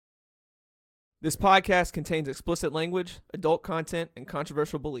This podcast contains explicit language, adult content, and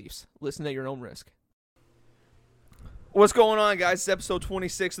controversial beliefs. Listen at your own risk. What's going on, guys? It's episode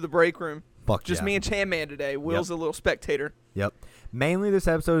 26 of The Break Room. Just me and Chan Man today. Will's a little spectator. Yep. Mainly this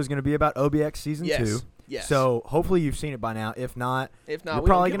episode is going to be about OBX Season 2. Yes. So hopefully you've seen it by now. If not, you're we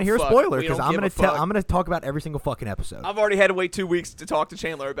probably going to hear a spoiler because I'm going to talk about every single fucking episode. I've already had to wait 2 weeks to talk to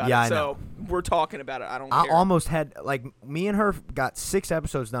Chandler about it, so we're talking about it. I don't care. I almost had, me and her got 6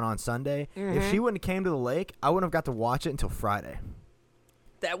 episodes done on Sunday. Mm-hmm. If she wouldn't have came to the lake, I wouldn't have got to watch it until Friday.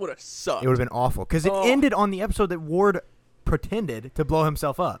 That would have sucked. It would have been awful because it ended on the episode that Ward pretended to blow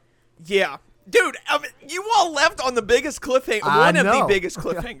himself up. Yeah. Dude, I mean, you all left on the biggest cliffhanger. One of the biggest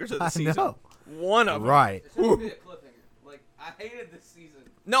cliffhangers of the season. Know. One of them. Right. This would be a cliffhanger. Like, I hated this season.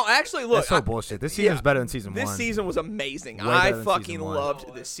 No, actually, look. That's so bullshit. This season's better than season 1. This season was amazing. Way I better than fucking season 1.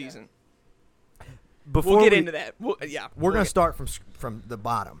 loved this season. We'll get into that. We're going to start from the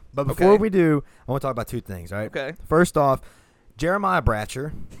bottom. But before we do, I want to talk about 2 things, all right? Okay. First off, Jeremiah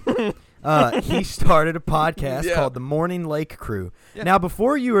Bratcher, he started a podcast called The Morning Lake Crew. Yeah. Now,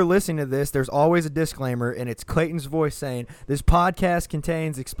 before you are listening to this, there's always a disclaimer, and it's Clayton's voice saying, this podcast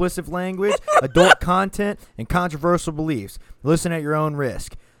contains explicit language, adult content, and controversial beliefs. Listen at your own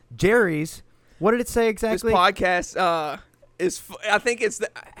risk. Jerry's, what did it say exactly? This podcast I think it's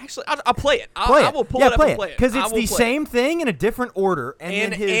actually, I'll play it. I will pull it up and play it. Because it's the same thing in a different order.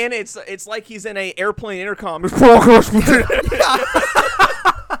 And it's like he's in a airplane intercom.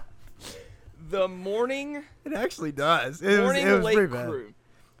 The morning. It actually does. Morning it was Lake pretty bad. Crew.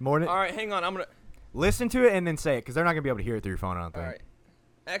 Morning. All right, hang on. I'm gonna listen to it and then say it because they're not gonna be able to hear it through your phone. I don't think. All right.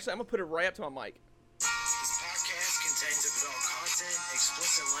 Actually, I'm gonna put it right up to my mic. This podcast contains adult content,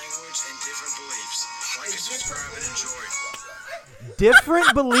 explicit language, and different beliefs. Like and subscribe and enjoy.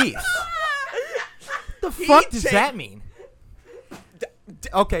 Different beliefs. The fuck does that mean?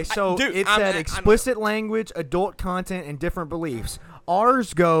 Okay, so it said explicit language, adult content, and different beliefs.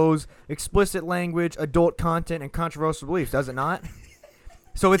 Ours goes explicit language, adult content, and controversial beliefs, does it not?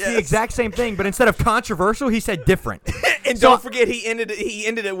 So it's the exact same thing, but instead of controversial, he said different. And don't forget, he ended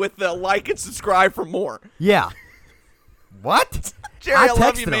it with the like and subscribe for more. Yeah. What? Jerry, I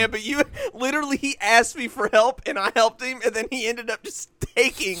love you, man, but he asked me for help, and I helped him, and then he ended up just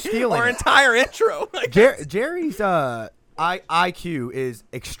stealing our entire intro. Jerry's IQ is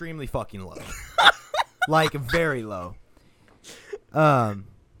extremely fucking low. Like, very low.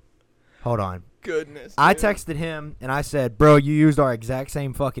 Hold on. Goodness. I texted him and I said, "Bro, you used our exact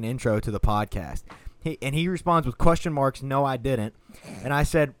same fucking intro to the podcast." He responds with question marks. No, I didn't. And I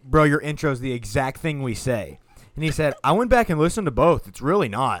said, "Bro, your intro's the exact thing we say." And he said, "I went back and listened to both. It's really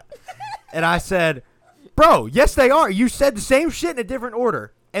not." And I said, "Bro, yes they are. You said the same shit in a different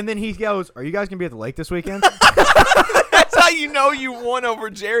order." And then he goes, "Are you guys gonna be at the lake this weekend?" That's how you know you won over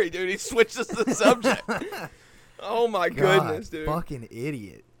Jerry, dude. He switched us the subject. Oh, my goodness, dude. Fucking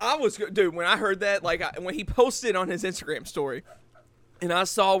idiot. Dude, when I heard that, when he posted on his Instagram story, and I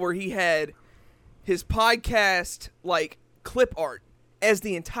saw where he had his podcast, clip art as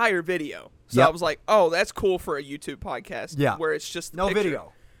the entire video. So I was like, oh, that's cool for a YouTube podcast. Yeah. Where it's just no picture.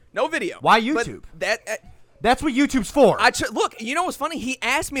 video. No video. Why YouTube? But that's what YouTube's for. Look, you know what's funny? He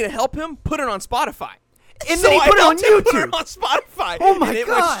asked me to help him put it on Spotify. And then he put it on YouTube. Put it on Spotify. Oh my God! It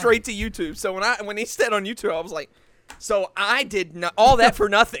went straight to YouTube. So when he said on YouTube, I was like, so I did all that for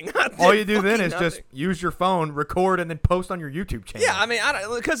nothing. All you do then is just use your phone, record, and then post on your YouTube channel. Yeah, I mean,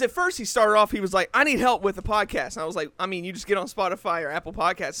 because at first he started off, he was like, I need help with the podcast. And I was like, you just get on Spotify or Apple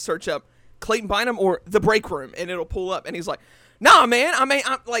Podcasts, search up Clayton Bynum or The Break Room, and it'll pull up. And he's like, nah, man,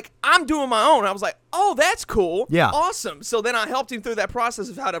 I'm doing my own. I was like, oh, that's cool. Yeah. Awesome. So then I helped him through that process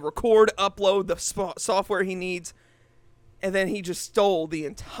of how to record, upload the software he needs. And then he just stole the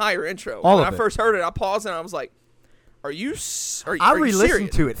entire intro. When I first heard it, I paused and I was like, I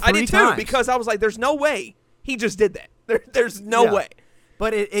re-listened to it 3 times. I did too, because I was like, there's no way he just did that. There's no way.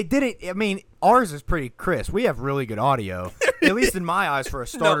 But it didn't. I mean, ours is pretty crisp. We have really good audio, at least in my eyes, for a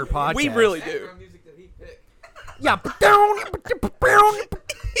starter podcast. We really do. Yeah.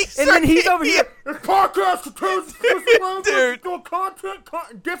 And then he's over here. This podcast contains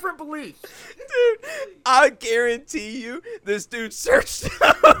content, different beliefs. Dude, I guarantee you, this dude searched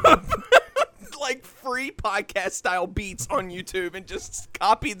up free podcast style beats on YouTube and just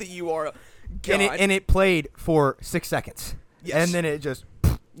copied the URL. And it played for 6 seconds. Yes. And then it just.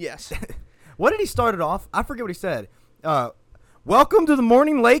 Yes. What did he start it off? I forget what he said. Welcome to the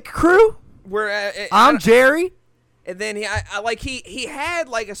Morning Lake Crew. I'm Jerry. And then he had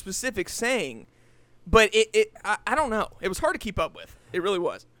a specific saying, but I don't know. It was hard to keep up with. It really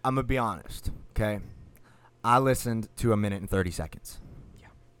was. I'm gonna be honest, okay? I listened to 1 minute and 30 seconds. Yeah.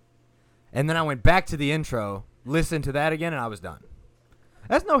 And then I went back to the intro, listened to that again, and I was done.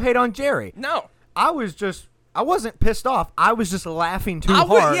 That's no hate on Jerry. No. I wasn't pissed off. I was just laughing too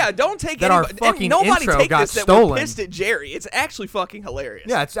hard. Yeah, don't take that anybody, our fucking nobody intro take got this that stolen. we're pissed at Jerry. It's actually fucking hilarious.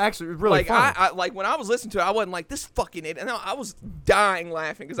 Yeah, it's actually really like funny. I like when I was listening to it, I wasn't like this fucking idiot. No, I was dying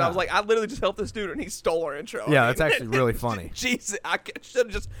laughing because I was like, I literally just helped this dude and he stole our intro. Yeah, it's actually really funny. Jesus, I should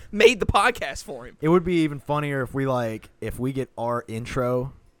have just made the podcast for him. It would be even funnier if we get our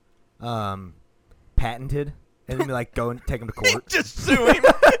intro patented and then we go and take him to court. Just sue him.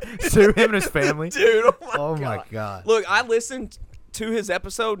 Sue him and his family. Dude, oh my god. Look, I listened to his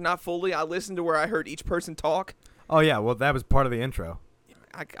episode, not fully. I listened to where I heard each person talk. Oh yeah, well that was part of the intro.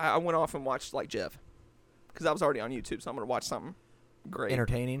 I went off and watched like Jeff because I was already on YouTube, so I'm gonna watch something great,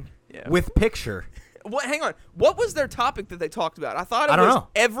 entertaining. Yeah, with picture. What? Hang on. What was their topic that they talked about? I thought it don't was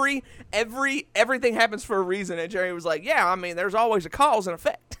know. everything happens for a reason. And Jerry was like, "Yeah, I mean, there's always a cause and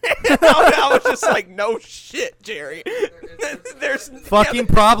effect." I was just like, "No shit, Jerry." There's fucking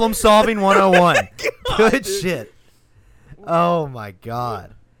problem solving 101. God, Good dude. shit. Oh my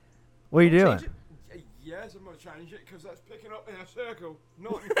god. What are you doing? Yes, I'm going to change it because that's picking up in a circle,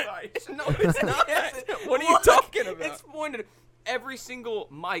 not in face. No, it's not. What are you talking about? It's pointed. Every single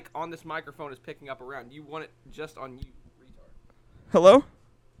mic on this microphone is picking up around. You want it just on you, retard. Hello?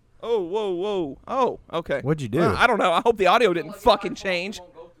 Oh, whoa. Oh, okay. What'd you do? I don't know. I hope the audio didn't fucking change.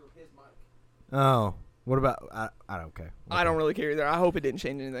 Won't go through his mic. Oh. What about I don't care. I don't really care either. I hope it didn't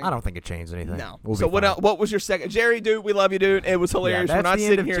change anything. I don't think it changed anything. No. We'll So be what fine. else? What was your second? Jerry, dude, we love you, dude. It was hilarious. Yeah, We're that's not the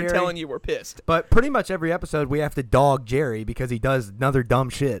end sitting of here and Jerry. telling you we're pissed. But pretty much every episode we have to dog Jerry because he does another dumb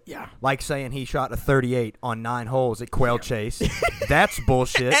shit. Yeah. Like saying he shot a 38 on 9 holes at Quail Chase. That's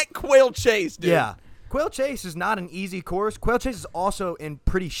bullshit. At Quail Chase, dude. Yeah. Quail Chase is not an easy course. Quail Chase is also in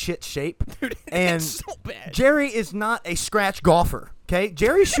pretty shit shape. Dude, and it's so bad. Jerry is not a scratch golfer, okay?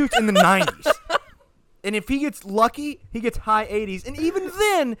 Jerry shoots in the 90s. And if he gets lucky, he gets high 80s. And even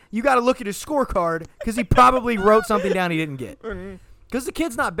then, you got to look at his scorecard because he probably wrote something down he didn't get. Because the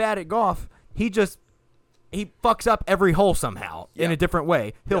kid's not bad at golf. He fucks up every hole somehow in a different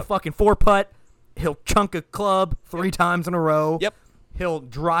way. He'll fucking 4-putt. He'll chunk a club 3 times in a row. Yep. He'll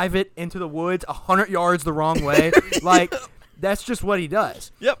drive it into the woods 100 yards the wrong way. Like, that's just what he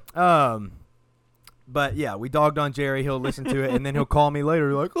does. Yep. But yeah, we dogged on Jerry. He'll listen to it, and then he'll call me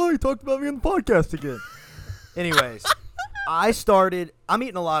later like, oh, you talked about me on the podcast again. Anyways, I'm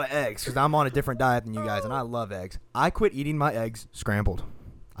eating a lot of eggs because I'm on a different diet than you guys, and I love eggs. I quit eating my eggs scrambled.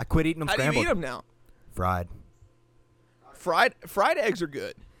 I quit eating them How do scrambled. you eat them now? Fried. Fried eggs are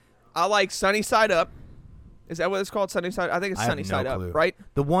good. I like sunny side up. Is that what it's called? Sunny side? I think it's I have sunny no side clue. up, right?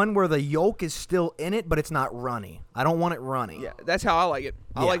 The one where the yolk is still in it, but it's not runny. I don't want it runny. Yeah, that's how I like it.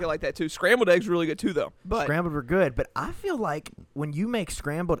 I Yeah. like it like that too. Scrambled eggs are really good too, though. But Scrambled are good, but I feel like when you make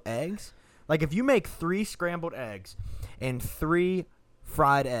scrambled eggs, like if you make 3 scrambled eggs and 3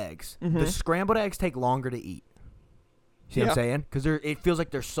 fried eggs, the scrambled eggs take longer to eat. See what Yeah. I'm saying? Because it feels like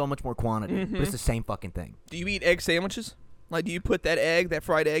there's so much more quantity, but it's the same fucking thing. do you eat egg sandwiches? Like, do you put that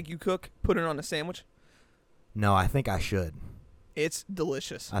fried egg you cook, put it on a sandwich? No, I think I should. It's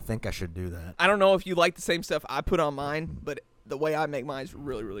delicious. I think I should do that. I don't know if you like the same stuff I put on mine, but the way I make mine is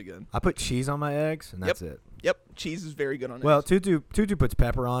really, really good. I put cheese on my eggs, and that's it. Yep, cheese is very good on Well, eggs. Tutu puts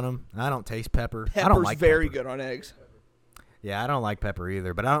pepper on them. I don't taste pepper. I Pepper's don't like very pepper. good on eggs. Yeah, I don't like pepper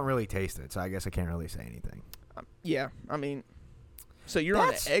either, but I don't really taste it, so I guess I can't really say anything. Yeah, I mean, so you're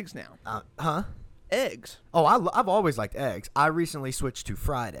That's- on to eggs now. Huh? Eggs. Oh, I've always liked eggs. I recently switched to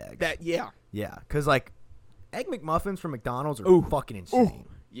fried eggs. Yeah. Yeah, because, like, Egg McMuffins from McDonald's are Ooh. fucking insane.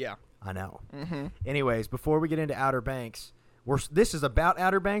 Yeah. I know. Mm-hmm. Anyways, before we get into Outer Banks, this is about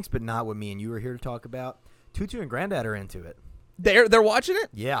Outer Banks, but not what me and you are here to talk about. Tutu and Granddad are into it. They're watching it?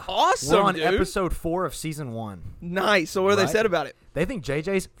 Yeah. Awesome, We're on dude. episode 4 of season 1. Nice. So what have they Right? said about it? They think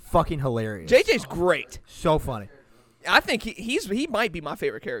JJ's fucking hilarious. JJ's great. So funny. I think he might be my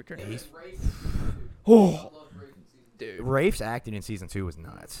favorite character. Oh. Dude. Rafe's acting in season 2 was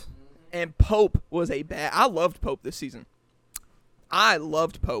nuts. And Pope was I loved Pope this season. I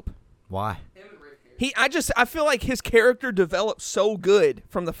loved Pope. Why? I feel like his character developed so good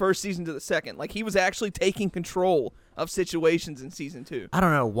from the first season to the second. Like, he was actually taking control of situations in season 2. I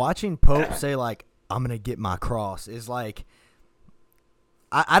don't know. Watching Pope say, like, I'm going to get my cross is like,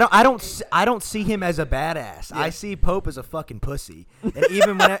 I don't see him as a badass. I see Pope as a fucking pussy. And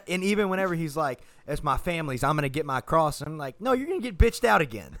even whenever he's like, it's my family's, I'm gonna get my cross. I'm like, no, you're gonna get bitched out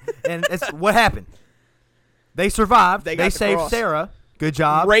again. And it's what happened. They survived. They They got the saved cross. Sarah. Good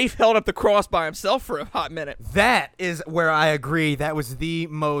job. Rafe held up the cross by himself for a hot minute. That is where I agree. That was the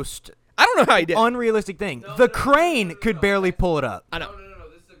most I don't know how he did. unrealistic thing. The crane could barely pull it up. I know. No.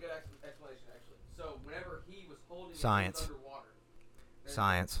 This is a good explanation. holding Science. it underwater.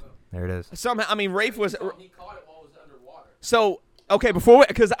 Science. There it is. Somehow, I mean, Rafe was. He caught it while it was underwater. So okay, before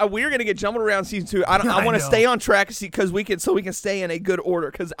because we're gonna get jumping around season 2. I I want to know. stay on track because we can stay in a good order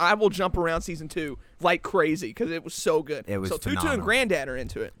because I will jump around season 2 like crazy because it was so good. It was so Tutu and phenomenal. Granddad are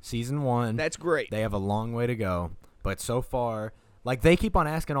into it. Season 1. That's great. They have a long way to go, but so far, like they keep on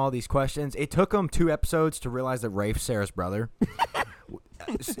asking all these questions. It took them 2 episodes to realize that Rafe's Sarah's brother.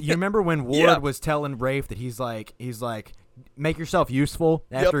 You remember when Ward Yeah. was telling Rafe that he's like, make yourself useful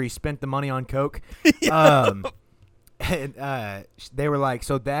after he spent the money on coke. And they were like,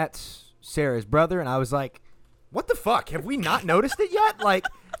 so that's Sarah's brother, and I was like, what the fuck? Have we not noticed it yet? Like,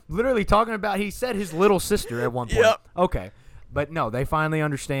 literally talking about, he said his little sister at one point. Yep. Okay, but no, they finally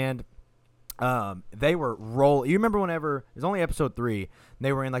understand. They were roll. You remember whenever it was only episode 3,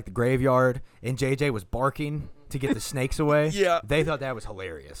 they were in like the graveyard, and JJ was barking to get the snakes away. Yeah. They thought that was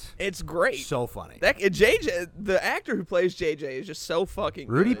hilarious. It's great. So funny. That JJ, the actor who plays JJ, is just so fucking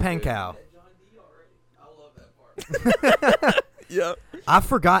Rudy good. Penkow. I love that part. Yep. I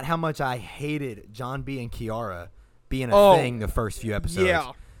forgot how much I hated John B. and Kiara being a Oh. thing the first few episodes.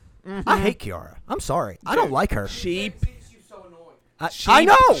 Yeah. I hate Kiara. I'm sorry. I don't like her. She Thinks you so annoying. I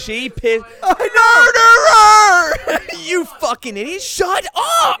know. She pissed. Murderer! You fucking idiot! Shut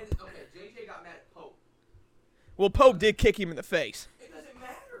up! Okay, JJ got mad at Pope. Well, Pope did kick him in the face. It doesn't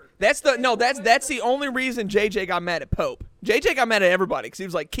matter. That's the only reason JJ got mad at Pope. JJ got mad at everybody because he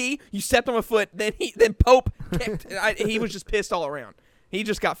was like, "Key, you stepped on my foot." Then Pope kicked. He was just pissed all around. He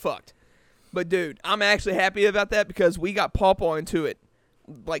just got fucked. But dude, I'm actually happy about that because we got Pawpaw into it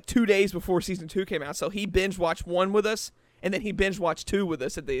like 2 days before season 2 came out. So he binge watched 1 with us, and then he binge watched 2 with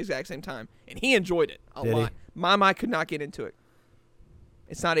us at the exact same time, and he enjoyed it a Did he? lot. My could not get into it.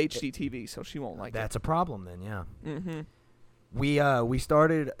 It's not HD TV, so she won't like That's a problem then, yeah. Mm-hmm. We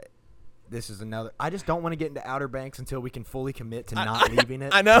started. This is another. I just don't want to get into Outer Banks until we can fully commit to not leaving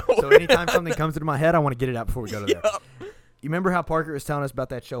it. I know. So anytime something comes into my head, I want to get it out before we go to there. Yup. You remember how Parker was telling us about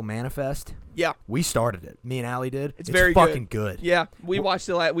that show Manifest? Yeah, We started it. Me and Allie did. it's very fucking good. Yeah, we watched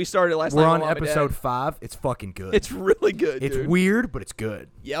it. We started it last We're night. on with Mom and Dad. episode 5. It's fucking good. It's really good. It's dude. weird, but it's good.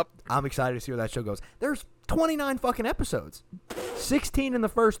 Yep. I'm excited to see where that show goes. There's 29 fucking episodes. 16 in the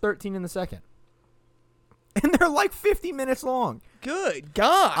first, 13 in the second. And they're like 50 minutes long. Good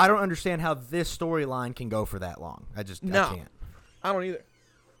God. I don't understand how this storyline can go for that long. I No. can't. I don't either.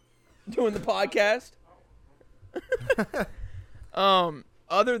 Doing the podcast.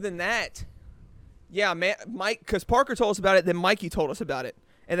 Other than that, yeah, man, Mike, because Parker told us about it, then Mikey told us about it,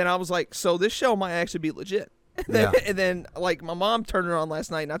 and then I was like, so this show might actually be legit. And then, Yeah. and then like my mom turned it on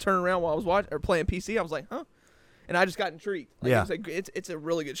last night, and I turned around while I was watching or playing PC. I was like, huh, and I just got intrigued. Like, Yeah. it was like, it's a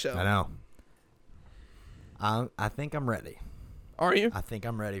really good show. I know. I think I'm ready. Are you? I think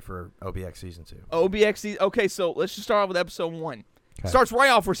I'm ready for OBX season 2. OBX. Okay, so let's just start off with episode 1. Okay. Starts right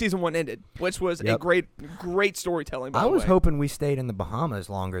off where season 1 ended, which was a Yep. great storytelling. By I the was way. hoping we stayed in the Bahamas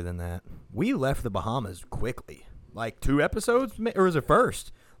longer than that. We left the Bahamas quickly. Like 2 episodes, or was it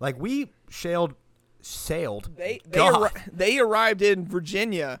first? Like we sailed. God. They arrived in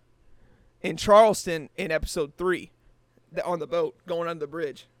Virginia, in Charleston, in episode 3, on the boat going under the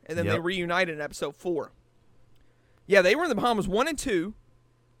bridge, and then they Yep. reunited in episode 4. Yeah, they were in the Bahamas 1 and 2,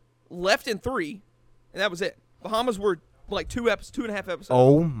 left in 3, and that was it. Bahamas were like 2.5 episodes.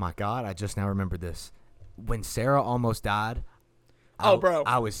 Oh my God! I just now remembered this. When Sarah almost died. Oh, bro.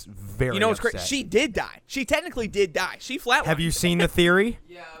 I was very. You know what's upset. crazy? She did die. She technically did die. She flatlined. Have you seen the theory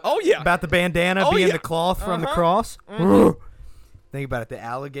Yeah. Oh yeah. about the bandana Oh, being yeah. the cloth from the Uh-huh. cross? Think about it. The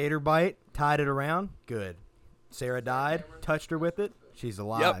alligator bite, tied it around. Good. Sarah died. Touched her with it. She's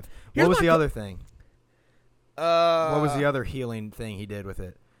alive. Here's What was my the co- other thing? What was the other healing thing he did with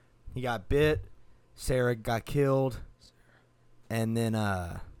it? He got bit. Sarah got killed. And then,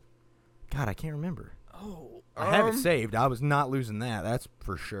 God, I can't remember. Oh, I have it saved. I was not losing that. That's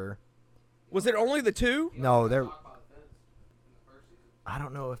for sure. Was it only the 2? No, there. I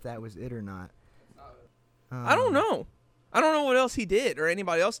don't know if that was it or not. I don't know. I don't know what else he did or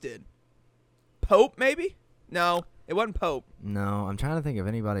anybody else did. Pope, maybe? No, it wasn't Pope. No, I'm trying to think of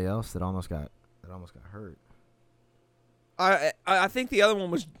anybody else that almost got hurt. I think the other one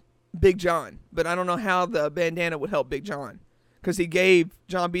was Big John, but I don't know how the bandana would help Big John because he gave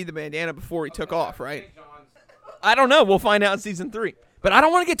John B the bandana before he took off, right? I don't know. We'll find out in season 3. But I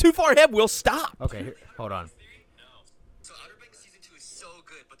don't want to get too far ahead. We'll stop. Okay, here, hold on. So Outer Banks season 2 is so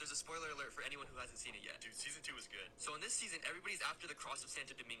good. it, but there's a spoiler alert for anyone who hasn't seen it yet. Dude, season 2 was good. So in this season, everybody's after the cross of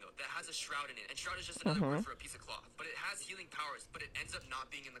Santo Domingo that has a shroud in it, and shroud is just another word for a piece of cloth. But it has healing powers, but it ends up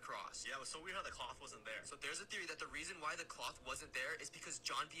not being in the cross. Yeah, it was so weird how the cloth wasn't there. So there's a theory that the reason why the cloth wasn't there is because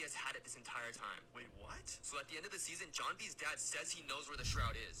John B has had it this entire time. Wait, what? So at the end of the season, John B's dad says he knows where the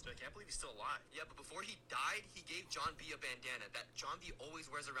shroud is. Dude, I can't believe he's still alive. Yeah, but before he died, he gave John B a bandana that John B always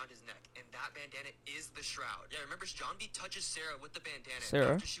wears around his neck, and that bandana is the shroud. Yeah, remember, John B touches Sarah with the bandana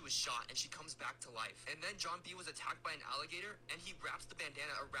after she was shot, and she comes back to life. And then John B was attacked by an alligator, and he wraps the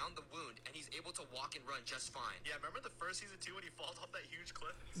bandana around the wound, and he's able to walk and run just fine. Yeah, remember the first season 2 when he falls off that huge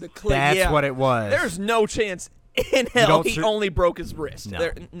cliff? The cliff. That's what it was. There's no chance in hell he sur- only broke his wrist.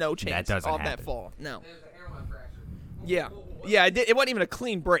 No. No chance That doesn't off that happen. fall. No. There's a hairline fracture. Yeah. Yeah, it wasn't even a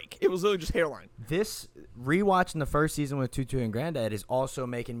clean break. It was literally just hairline. This rewatching the first season with Tutu and Granddad is also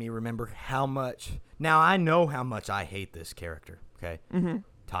making me remember how much. Now I know how much I hate this character. Okay,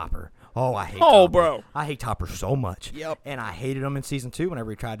 Topper. Oh, I hate. Oh, Topper. bro. I hate Topper so much. Yep. And I hated him in season 2 whenever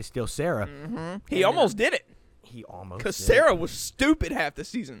he tried to steal Sarah. He almost did it He almost. because did. Sarah was stupid half the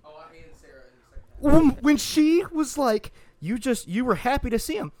season. Oh, I hated Sarah in the second half. When she was like, you were happy to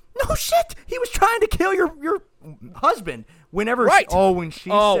see him. No shit. He was trying to kill your husband. Whenever Right. when she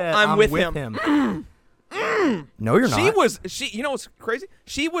said I'm with him. No, you're not. You know what's crazy?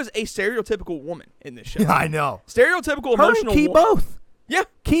 She was a stereotypical woman in this show. I know. Stereotypical Her emotional and Key both. Yeah.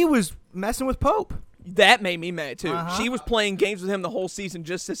 Key was messing with Pope. That made me mad, too. Uh-huh. She was playing games with him the whole season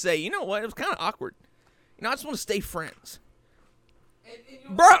just to say, you know what, it was kind of awkward. You know, I just want to stay friends. And you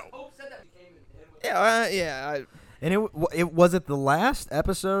know, Bro. Hope said that he came and hit him with Yeah. And it was it the last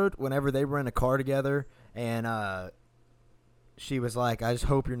episode whenever they were in a car together and she was like, I just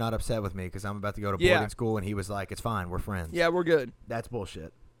hope you're not upset with me because I'm about to go to boarding school. And he was like, it's fine. We're friends. Yeah, we're good. That's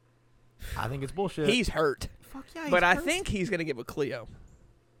bullshit. I think it's bullshit. He's hurt. Fuck yeah, But I hurt. think he's going to get with Cleo.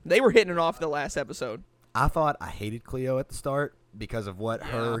 They were hitting it off the last episode. I thought I hated Cleo at the start because of what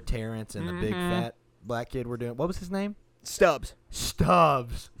her, Terrence, and the big fat black kid were doing. What was his name? Stubbs.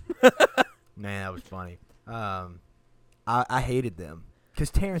 Stubbs. Man, that was funny. I hated them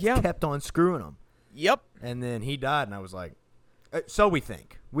because Terrence kept on screwing them. Yep. And then he died, and I was like, so we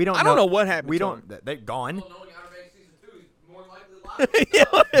think. We don't. I don't know what happened We to don't. him. They're gone. Well, knowing Outer Banks season 2, he's more likely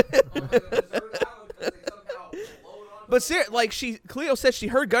alive. But Cleo said she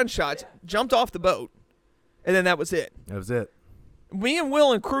heard gunshots, jumped off the boat, and then that was it. That was it. Me and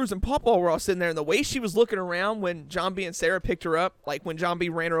Will and Cruz and Papa were all sitting there, and the way she was looking around when John B and Sarah picked her up, like when John B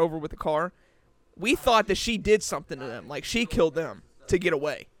ran her over with the car, we thought that she did something to them, like she killed them to get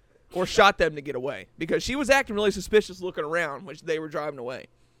away, or shot them to get away, because she was acting really suspicious looking around when they were driving away.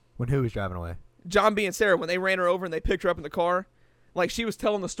 When who was driving away? John B and Sarah, when they ran her over and they picked her up in the car, like she was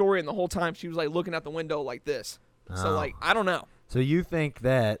telling the story, and the whole time she was like looking out the window like this. So Oh. like I don't know, So you think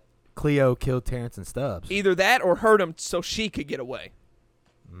that Cleo killed Terrence and Stubbs? either that or hurt him so she could get away.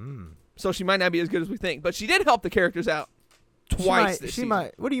 So she might not be as good as we think, but she did help the characters out twice this season.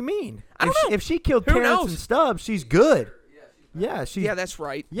 might. What do you mean? I don't know. If she killed Who Terrence knows? and Stubbs, she's good. Yeah, she's. Yeah, that's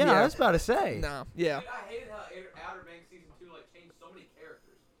right. Yeah, I was about to say. No, yeah. Dude, I hated how Outer Banks season 2 changed so many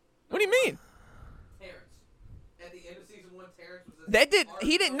characters. What do you mean? Terrence. At the end of season 1, Terrence was this That did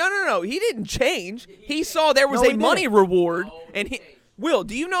he didn't no he didn't change. He changed. saw there was No, a he money didn't. reward No, and he he changed. Will,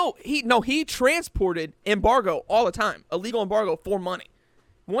 do you know he transported embargo all the time, illegal embargo for money.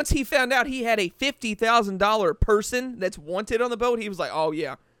 Once he found out he had a $50,000 person that's wanted on the boat, he was like, "Oh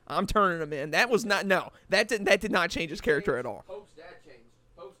yeah, I'm turning him in." That was not that did not change his character at all. Pope's dad changed.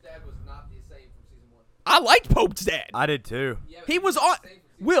 Pope's dad was not the same from season 1. I liked Pope's dad. I did too. Yeah, but He was not on. the same from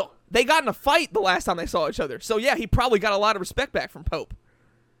season Will, 1. they got in a fight the last time they saw each other. So yeah, he probably got a lot of respect back from Pope.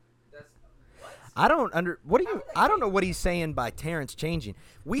 That's what? I don't know what he's saying by Terrence changing.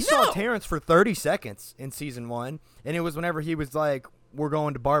 We saw No. Terrence for 30 seconds in season 1, and it was whenever he was like, "We're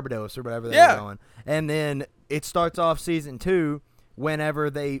going to Barbados" or whatever they were going. And then it starts off season 2 whenever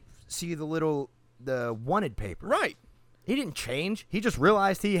they see the wanted paper. Right. He didn't change. He just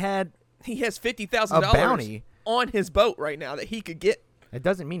realized he had. He has A $50,000 bounty. on his boat right now that he could get. It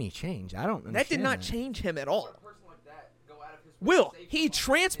doesn't mean he changed. I don't That did understand not change him at all. A person like that go out of his way Will, to save he someone.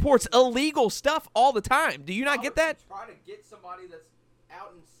 transports illegal stuff all the time. Do you not Why get would you that? Try to get somebody that's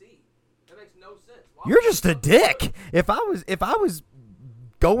out in sea. That makes no sense. Why You're would you just a do dick. If I was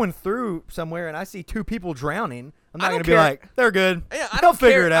going through somewhere and I see two people drowning, I'm I not don't gonna be care. like, they're good. Yeah, I They'll don't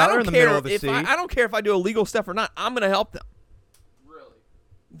figure care. it I out. don't They're in the care middle of the if sea. I don't care if I do illegal stuff or not. I'm going to help them. Really?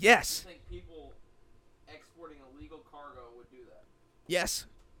 Yes. You think people exporting illegal cargo would do that? Yes.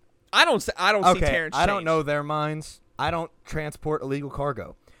 I don't see Okay, Terrence I don't change. know their minds. I don't transport illegal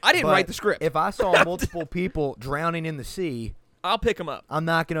cargo. I didn't But write the script. If I saw multiple people drowning in the sea, I'll pick him up. I'm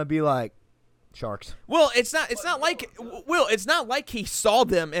not gonna be like sharks. Well, it's not like he saw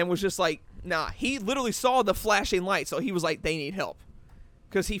them and was just like, nah. He literally saw the flashing light, so he was like, they need help,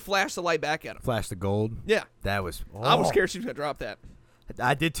 because he flashed the light back at him. Flash the gold. Yeah, That was. I was oh. scared she was gonna drop that.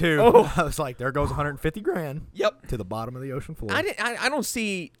 I did too. Oh. I was like, there goes 150 grand. Yep. To the bottom of the ocean floor. I don't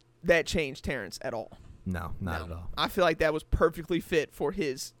see that change Terrence at all. No, not at all. I feel like that was perfectly fit for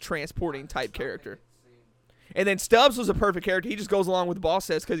his transporting type character. And then Stubbs was a perfect character. He just goes along with the boss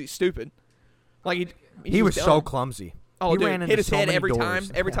says because he's stupid. Like He was just so dumb. clumsy. Oh, He dude, ran hit into his so head many every doors.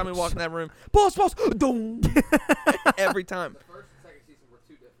 time. Every time he Yes. walked in that room, boss, boom, every time. The first and second season were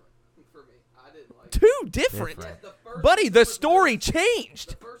too different for me. I didn't like. Too different, Different. Yes, the first buddy. season The was story realistic. changed.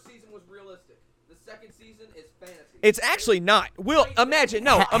 The first season was realistic. The second season is fantasy. It's actually not. Will, imagine.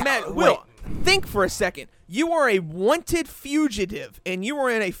 No, imagine. Will, think for a second. You are a wanted fugitive, and you are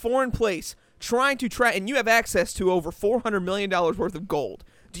in a foreign place trying to try, and you have access to over $400 million worth of gold.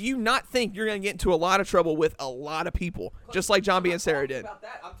 Do you not think you're going to get into a lot of trouble with a lot of people, just like John B. and Sarah did? About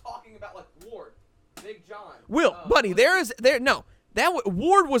that, I'm talking about like Ward, Big John. Will, buddy,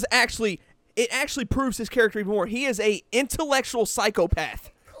 Ward was actually, it actually proves his character even more. He is a intellectual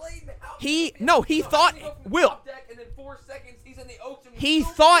psychopath. He thought, Will, he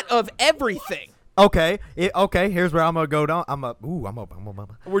thought of everything. Okay. Here's where I'm gonna go down.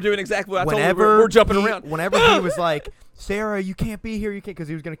 We're doing exactly what I told you. Whenever We're jumping around. Whenever he was like, Sarah, you can't be here. You can't, because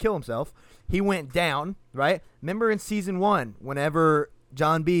he was gonna kill himself. He went down. Right. Remember in season 1, whenever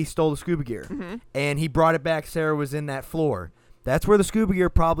John B stole the scuba gear, and he brought it back. Sarah was in that floor. That's where the scuba gear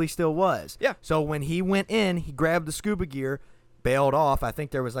probably still was. Yeah. So when he went in, he grabbed the scuba gear, bailed off. I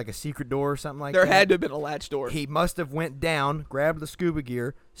think there was like a secret door or something like that. There had to have been a latch door. He must have went down, grabbed the scuba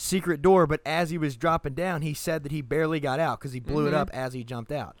gear, secret door, but as he was dropping down, he said that he barely got out because he blew it up as he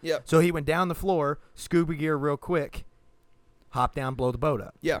jumped out. Yep. So he went down the floor, scuba gear real quick, hop down, blow the boat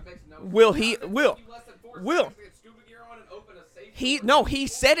up. Yeah. Will. He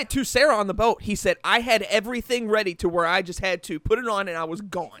said it to Sarah on the boat. He said, I had everything ready to where I just had to put it on and I was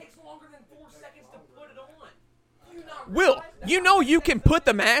gone. Longer than 4 seconds to put it on. Do you not Will, realize that? you know you can put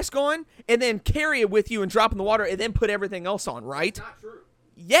the mask on and then carry it with you and drop in the water and then put everything else on, right? Not true.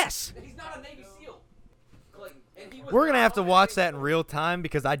 Yes. He's not a Navy SEAL. Clayton. And he was We're going to not have to on watch Navy that in SEAL. real time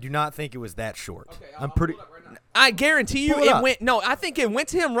because I do not think it was that short. Okay, I'm I'll pretty. pull it up right now. I guarantee you Pull it up. I think it went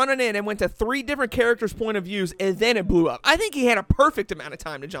to him running in and went to 3 different characters' point of views and then it blew up. I think he had a perfect amount of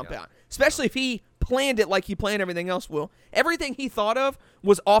time to jump out, especially if he planned it like he planned everything else, Will. Everything he thought of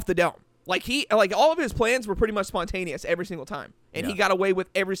was off the dome. Like all of his plans were pretty much spontaneous every single time. And he Yeah. got away with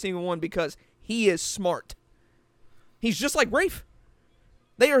every single one because he is smart. He's just like Rafe.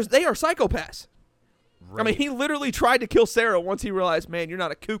 They are psychopaths. I mean, he literally tried to kill Sarah once he realized, man, you're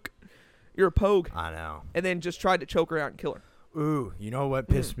not a kook. You're a pogue. I know. And then just tried to choke her out and kill her. Ooh, you know what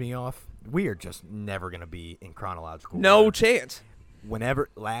pissed me off? We are just never going to be in chronological No order. chance. Whenever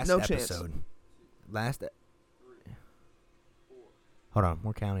last No chance. episode. Hold on,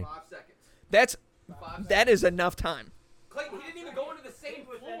 we're counting. 5 seconds. That is enough time. Clayton, he didn't even go into the same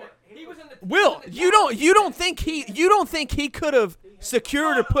floor. He was in the. Will, you don't think he could have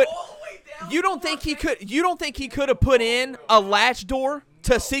secured or put you don't think he could have put in a latch door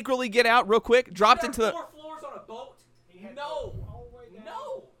to secretly get out real quick, dropped into the 4 floors on a boat. No.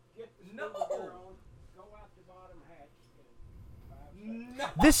 No.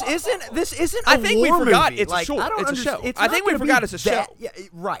 This isn't. I think we war forgot movie. it's a Like, short. I don't It's a show. understand. I think we not gonna forgot be it's a that- show. Yeah,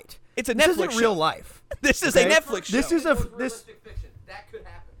 right. It's a This Netflix isn't show. real life. This is Okay? a Netflix show. This is a It was this. realistic fiction. That could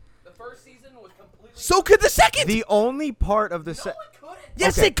happen. The first season was completely. So could the second. The only part of the No, it couldn't.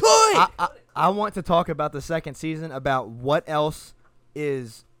 Yes, okay. it could. I want to talk about the second season about what else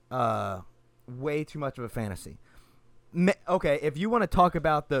is way too much of a fantasy. Okay, if you want to talk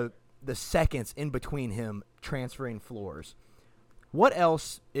about the seconds in between him transferring floors, what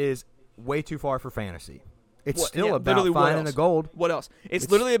else is way too far for fantasy? It's What- still yeah, about literally what finding the else? gold. What else? It's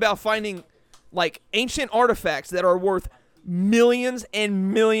literally about finding like ancient artifacts that are worth millions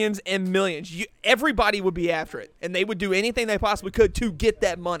and millions and millions. Everybody would be after it, and they would do anything they possibly could to get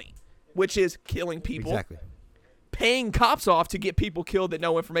that money, which is killing people, Exactly. paying cops off to get people killed that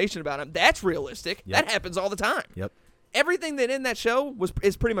know information about them. That's realistic. Yep. That happens all the time. Yep. Everything that in that show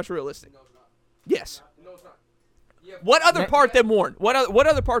is pretty much realistic. Yes. No, it's not. Yeah, What other part than Ward? What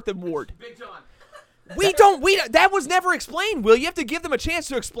other part than Ward? Big John. That was never explained, Will. You have to give them a chance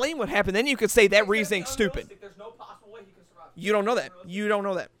to explain what happened. Then you could say that reasoning's stupid. There's no possible way he could survive. You don't know that. You don't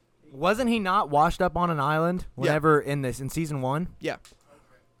know that. Wasn't he not washed up on an island whenever in season 1? Yeah.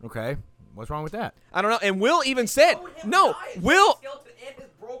 Okay. What's wrong with that? I don't know. And Will even said, Showed him no, die. Will, Skeleton and his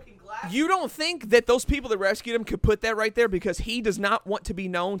broken glass You don't think that those people that rescued him could put that right there because he does not want to be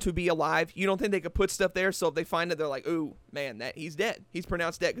known to be alive? You don't think they could put stuff there so if they find it, they're like, ooh, man, that he's dead. He's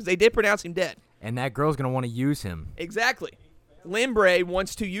pronounced dead because they did pronounce him dead. And that girl's going to want to use him. Exactly. Limbre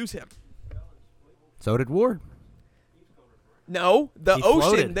wants to use him. So did Ward. No, the He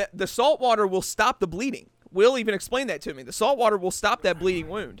ocean, floated. the salt water will stop the bleeding. Will even explained that to me. The salt water will stop that bleeding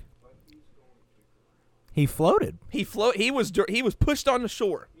wound. He floated. He was pushed on the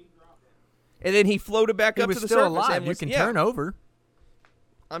shore. And then he floated back He up was to the still surface. alive. And You was, can yeah. turn over.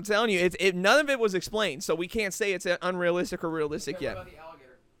 I'm telling you, none of it was explained, so we can't say it's unrealistic or realistic What yet. about the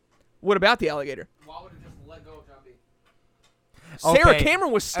alligator? What about the alligator? Why would it just let go of John B? Sarah Okay.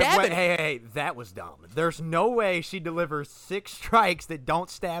 Cameron was stabbing. Hey, that was dumb. There's no way she delivers 6 strikes that don't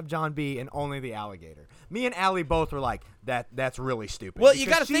stab John B. and only the alligator. Me and Allie both were like, that's really stupid. Well, you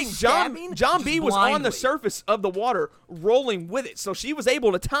Because got to think, she's John stabbing B. just was on the blindly. surface of the water rolling with it, so she was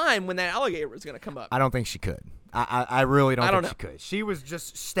able to time when that alligator was going to come up. I don't think she could. I really don't I think don't she could. She was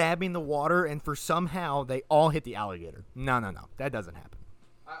just stabbing the water, and for somehow they all hit the alligator. No. That doesn't happen.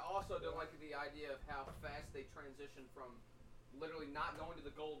 I also don't like the idea of how fast they transition from literally not going to the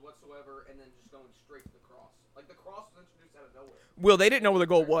gold whatsoever and then just going straight to the cross. Like the cross was introduced out of nowhere. Well, they didn't know where the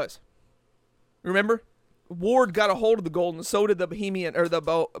gold was. Remember? Ward got a hold of the gold, and so did the Bahamian, or the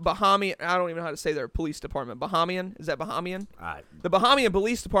Bahamian, I don't even know how to say their police department. Bahamian? Is that Bahamian? The Bahamian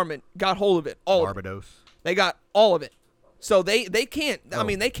police department got hold of it. All of it. Barbados. They got all of it. So they can't, I Oh.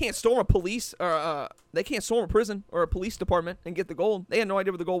 mean, they can't storm a police, or they can't storm a prison or a police department and get the gold. They had no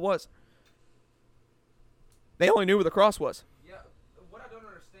idea where the gold was. They only knew where the cross was. Yeah, what I don't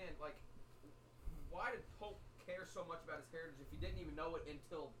understand, like, why did Pope care so much about his heritage if he didn't even know it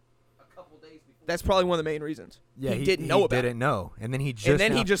until a couple days before? That's probably one of the main reasons. Yeah, he didn't know about didn't it. know, and then he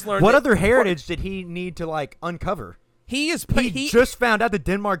just learned What that- other heritage did he need to like uncover? He He just found out that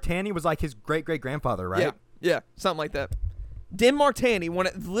Denmark Tanny was like his great great grandfather, right? Yeah, something like that. Denmark Tanny,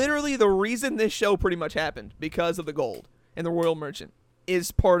 literally the reason this show pretty much happened because of the gold and the royal merchant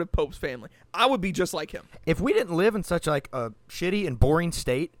is part of Pope's family. I would be just like him. If we didn't live in such like a shitty and boring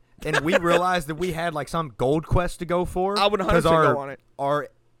state, and we realized that we had like some gold quest to go for, I would 100% 'cause go on it. Our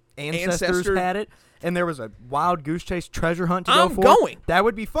ancestors Ancestor- had it, and there was a wild goose chase treasure hunt to I'm go for. going. That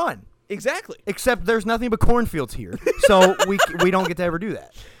would be fun. Exactly. Except there's nothing but cornfields here, so we don't get to ever do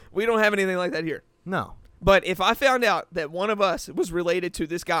that. We don't have anything like that here. No. But if I found out that one of us was related to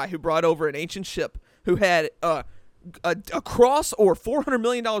this guy who brought over an ancient ship who had a cross or $400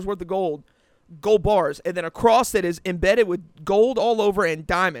 million worth of gold bars, and then a cross that is embedded with gold all over and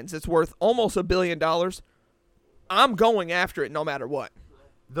diamonds, it's worth almost $1 billion, I'm going after it no matter what.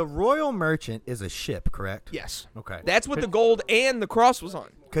 The Royal Merchant is a ship, correct? Yes. Okay. That's what the gold and the cross was on.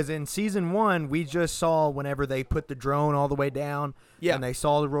 Because in season 1, we just saw whenever they put the drone all the way down, Yeah. and they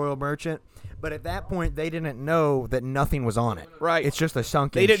saw the Royal Merchant. But at that point, they didn't know that nothing was on it. Right. It's just a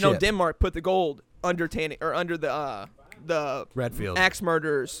sunken They didn't know ship. Denmark put the gold under under the Redfield. axe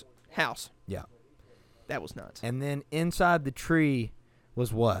murderer's house. Yeah. That was nuts. And then inside the tree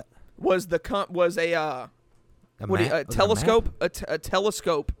was what? Was a Was it a telescope? map? A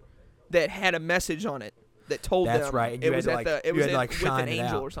telescope that had a message on it that told That's them right, and it you was had to, at like- the it you was had to, at- like, with shine an it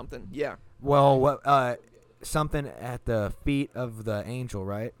angel out. or something. Yeah. Well, what? Something at the feet of the angel,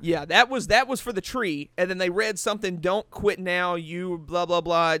 right? Yeah, that was for the tree, and then they read something. Don't quit now, you blah blah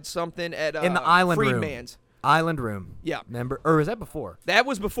blah. Something at In the island Freedman's. room. Island room. Yeah. Remember? Or was that before? That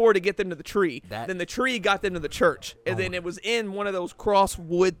was before to get them to the tree. That- Then the tree got them to the church, and then it was in one of those cross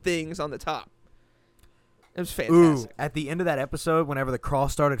wood things on the top. It was Ooh, fantastic. at the end of that episode, whenever the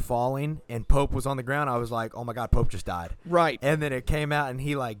cross started falling and Pope was on the ground, I was like, oh my God, Pope just died. Right. And then it came out and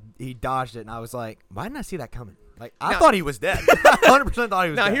he dodged it, and I was like, why didn't I see that coming? Like, I Now- thought he was dead. 100% thought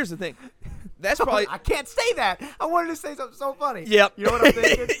he was Now dead. here's the thing. That's probably I can't say that. I wanted to say something so funny. Yep. You know what I'm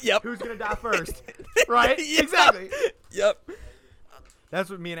thinking? Yep. Who's going to die first? Right? Yep. Exactly. Yep. That's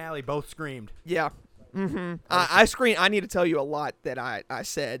what me and Allie both screamed. Yeah. Mm-hmm. I screen. I need to tell you a lot that I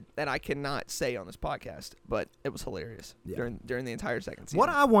said that I cannot say on this podcast, but it was hilarious during the entire second season. What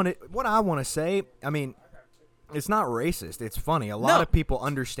I want to say, I mean, it's not racist. It's funny. A lot No. of people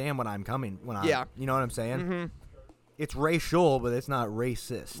understand what I'm coming when I, Yeah. you know what I'm saying? Mm-hmm. It's racial, but it's not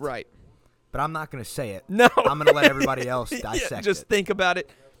racist. Right. But I'm not going to say it. No. I'm going to let everybody else Yeah, dissect just it. think about it.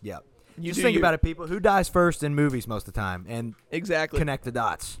 Yep. You Just do think you. about it, people. Who dies first in movies most of the time? And Exactly. connect the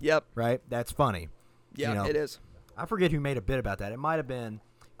dots. Yep. Right? That's funny. Yeah, You know, it is. I forget who made a bit about that. It might have been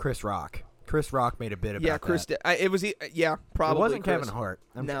Chris Rock. Chris Rock made a bit about Yeah, Chris. that. It was. Yeah, probably. It wasn't Chris. Kevin Hart.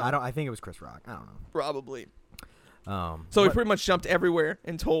 No. I think it was Chris Rock. I don't know. Probably. So So he pretty much jumped everywhere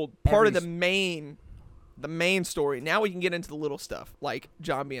and told part of Every the main the main story. Now we can get into the little stuff, like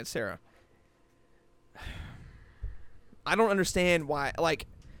John B. and Sarah. I don't understand why. Like,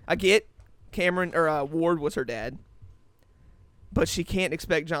 I get Cameron or Ward was her dad, but she can't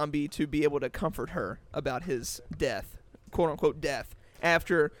expect John B. to be able to comfort her about his death, quote unquote death,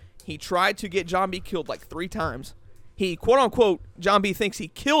 after he tried to get John B. killed like 3 times. He, quote unquote, John B. thinks he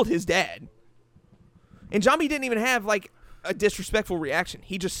killed his dad, and John B. didn't even have like a disrespectful reaction.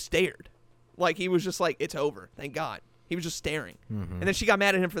 He just stared, like he was just like, "It's over, thank God." He was just staring. And then she got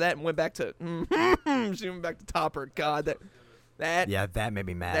mad at him for that and went back to she went back to Topper. God, that made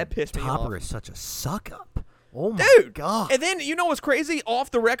me mad. That pissed me off. Topper is such a suck up. Oh my Dude, God. And then you know what's crazy?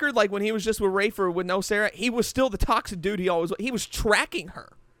 Off the record, like when he was just with Rafer with no Sarah, he was still the toxic dude he always was. He was tracking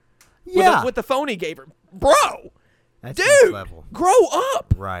her. Yeah. With the phone he gave her. Bro. That's Dude. next level. Grow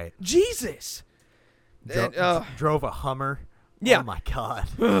up. Right. Jesus. Drove a Hummer. Yeah. Oh my God.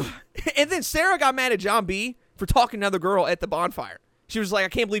 And then Sarah got mad at John B. for talking to another girl at the bonfire. She was like, "I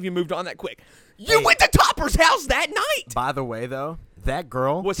can't believe you moved on that quick. You went to Topper's house that night." By the way, though, that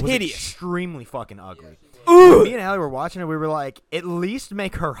girl was hideous. Extremely fucking ugly. Ooh. Me and Allie were watching it. We were like, at least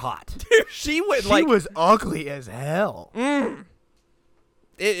make her hot. Dude, she was ugly as hell.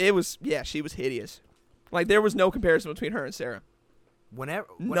 It was, yeah, she was hideous. Like, there was no comparison between her and Sarah. Whenever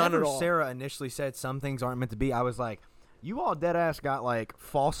None at all. Sarah initially said some things aren't meant to be, I was like, you all dead ass got like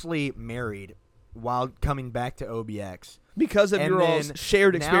falsely married while coming back to OBX. Because of your all's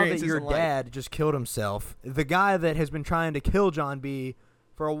shared experiences now that your in life. dad just killed himself, the guy that has been trying to kill John B.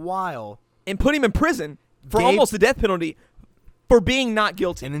 for a while. And put him in prison for almost the death penalty for being not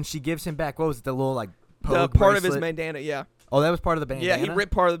guilty. And then she gives him back, what was it, the little like The pogue part of his bracelet? bandana, yeah. Oh, that was part of the bandana? Yeah, he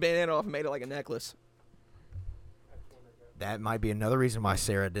ripped part of the bandana off and made it like a necklace. That might be another reason why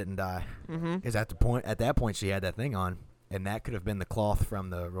Sarah didn't die. Is at that point she had that thing on, and that could have been the cloth from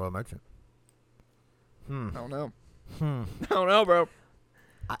the Royal Merchant. I don't know. I don't know, bro.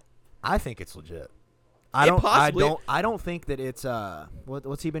 I think it's legit. It possibly- I don't think that it's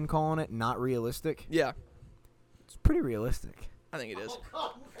what's he been calling it? Not realistic. Yeah, It's pretty realistic. I think it is.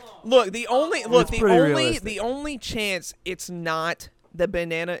 Look, the only chance it's not the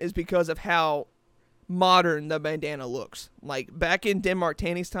bandana is because of how modern the bandana looks. Like back in Denmark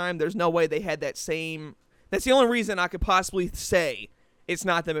Tanny's time, there's no way they had that same. That's the only reason I could possibly say it's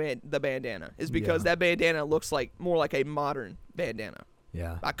not the bandana is because that bandana looks like more like a modern bandana.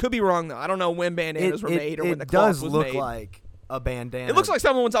 Yeah. I could be wrong though. I don't know when bandanas were made or when the cloth was made. It does look like a bandana. It looks like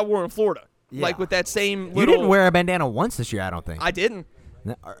some of the ones I wore in Florida. Yeah. Like with that same little. You didn't wear a bandana once this year, I don't think. I didn't.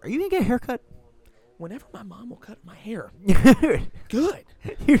 Are you gonna get a haircut? Whenever my mom will cut my hair. Dude, Good.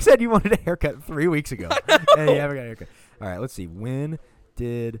 you said you wanted a haircut 3 weeks ago. And you haven't got a haircut. All right, let's see. When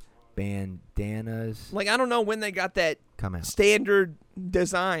did bandanas Like, I don't know when they got that come out? standard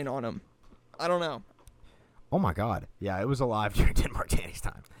design on them. I don't know. Oh my God! Yeah, it was alive during Denmark Tanny's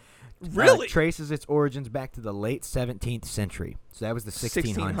time. Really? Traces its origins back to the late 17th century. So that was the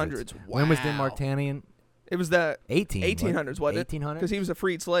 1600s. When was Denmark Tanny? It was the 1800s, wasn't it? 1800s? Because he was a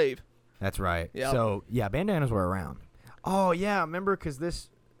freed slave. That's right. Yep. So, yeah, bandanas were around. Oh, yeah, remember because this...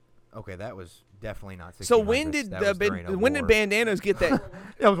 Okay, that was definitely not 1600s. So when did bandanas get that?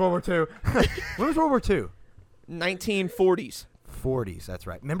 That was World War II. When was World War II? 1940s. 40s, that's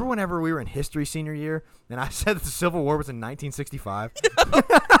right. Remember whenever we were in history senior year and I said that the Civil War was in 1965?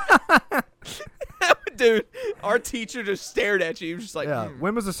 Dude, our teacher just stared at you. He was just like, Yeah.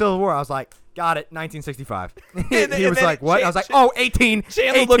 When was the Civil War? I was like, got it, 1965. He was then like, what? I was like, oh, 18.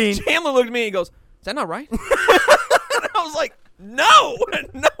 Chandler 18. looked at me and he goes, "Is that not right?" I was like, no,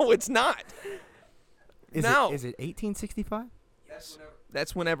 it's not. Is No. it 1865?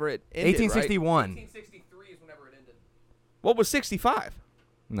 That's whenever it ended, 1861. 1863 is whenever it ended. What was 65?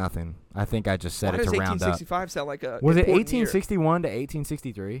 Nothing. I think I just said Why it does to round up. 1865 sound like a Was it important year? 1861 to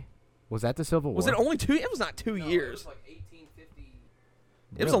 1863? Was that the Civil War? Was it only 2? It was not 2 No, years. It was like 1850.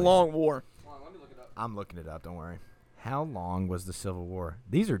 It was a Really? long war. Hold on, let me look it up. I'm looking it up. Don't worry. How long was the Civil War?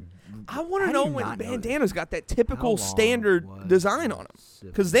 These are. I want how to do know you when not know this? bandanas got that How typical long standard was design on them. the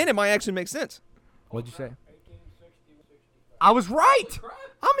Because then it might actually make sense. What'd you say? I was right.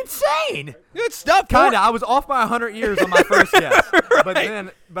 I'm insane. Good stuff. Kinda. I was off by 100 years on my first guess, but I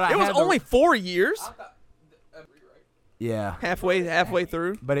It was had only 4 years. yeah. Halfway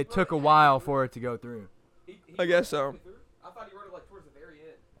through. But it took a while for it to go through. I guess so. I thought he wrote it like towards the very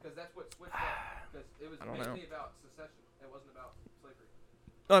end because that's what switched up. Because it was don't mainly know. about secession. It wasn't about slavery.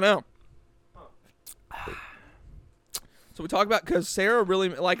 Oh no. So we talk about because Sarah really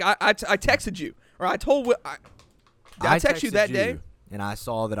like I texted you or I told did I text you texted that day? and I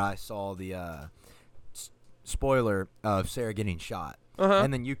saw the spoiler of Sarah getting shot.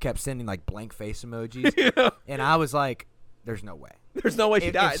 and then you kept sending like blank face emojis, and I was like, "There's no way." There's no way she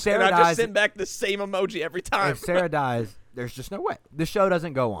If dies. Sarah and I just dies- sent back the same emoji every time. If Sarah dies, there's just no way. The show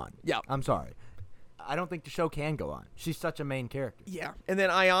doesn't go on. Yeah. I'm sorry. I don't think the show can go on. She's such a main character. Yeah. And then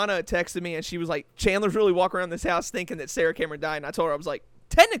Ayana texted me, and she was like, Chandler's really walking around this house thinking that Sarah Cameron died. And I told her, I was like,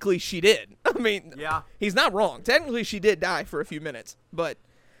 technically she did. I mean, Yeah. he's not wrong. Technically she did die for a few minutes. But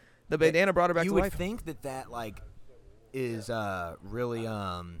the bandana brought her back You to would life. think that like is really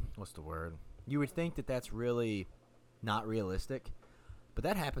what's the word? You would think that that's really not realistic, but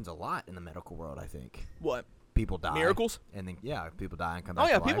that happens a lot in the medical world. I think What? people die, Miracles? and then people die and come back. Oh,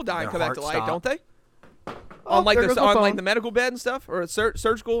 yeah. to People life. die and Their come back to hearts life, stop. don't they? Oh, on like there the goes my on like phone. the medical bed and stuff, or a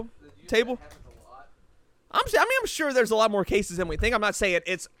surgical table. I mean, I'm sure there's a lot more cases than we think. I'm not saying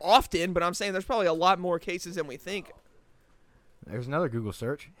it's often, but I'm saying there's probably a lot more cases than we think. There's another Google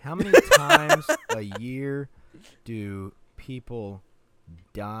search. How many times a year do people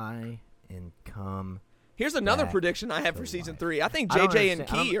die and come? Here's another Back prediction I have to for season life. 3. I think I don't JJ and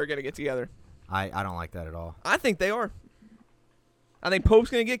understand- I Key don't- are gonna get together. I don't like that at all. I think they are. I think Pope's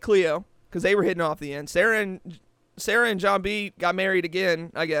gonna get Cleo because they were hitting off the end. Sarah and John B got married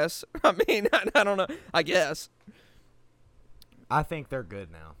again. I guess. I mean, I don't know. I guess. I think they're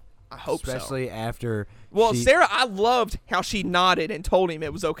good now. I hope so. Especially after. Well, she- Sarah, I loved how she nodded and told him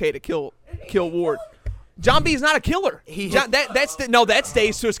it was okay to kill Ward. John B's not a killer. That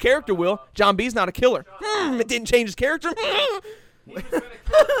stays to his character. Will John B's not a killer? It didn't change his character.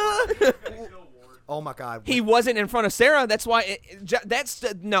 Oh my God. He wasn't in front of Sarah. That's why.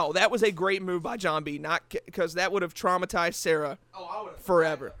 That was a great move by John B. Not because that would have traumatized Sarah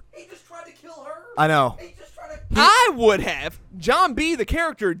forever. He just tried to kill her. I know. He just tried to. I would have. John B. the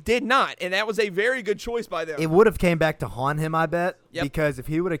character did not, and that was a very good choice by them. It would have came back to haunt him, I bet. Yep. Because if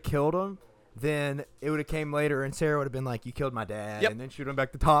he would have killed him, then it would have came later, and Sarah would have been like, "You killed my dad," Yep. and then shoot him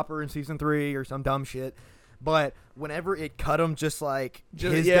back to Topper in season 3 or some dumb shit. But whenever it cut him just like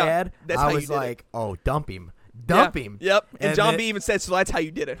his yeah, dad, that's how I you was did it. like, "Oh, dump him, dump Yeah. him." Yep. And John then- B. even said, "So that's how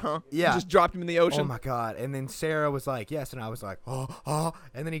you did it, huh?" Yeah. You just dropped him in the Oh ocean. my God! And then Sarah was like, "Yes," and I was like, "Oh,"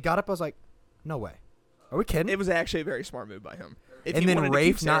 and then he got up. I was like, "No way, are we kidding?" It was actually a very smart move by him. If and he then wanted to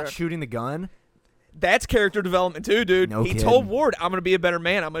keep Rafe not Sarah- shooting the gun. That's character development too, dude. No he kidding. told Ward, "I'm gonna be a better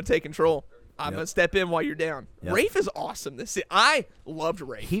man. I'm gonna take control. I'm Yep. gonna step in while you're down." Yep. Rafe is awesome. I loved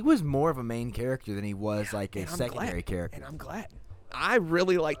Rafe. He was more of a main character than he was like a And I'm secondary glad. character. And I'm glad. I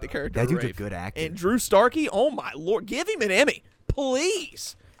really like the character. That of dude's a Rafe. good actor. And Drew Starkey, oh my lord, give him an Emmy,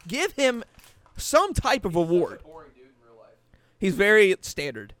 please. Give him some type of award. Boring dude in real life. He's very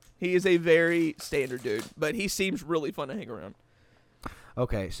standard. He is a very standard dude, but he seems really fun to hang around.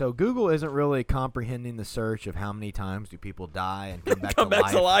 Okay, so Google isn't really comprehending the search of how many times do people die and come back, Come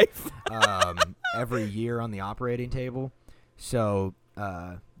back to life. every year on the operating table. So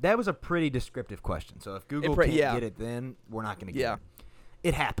that was a pretty descriptive question. So if Google can't yeah. get it, then we're not going to get Yeah. it.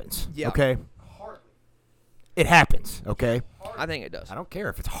 It happens. Yeah. Okay. It happens. Okay. I think it does. I don't care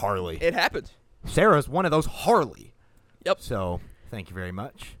if it's Harley. It happens. Sarah's one of those Harley. Yep. So thank you very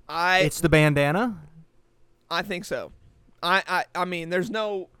much. I It's the bandana. think so. I mean, there's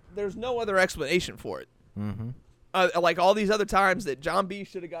no other explanation for it. Mm-hmm. Like all these other times that John B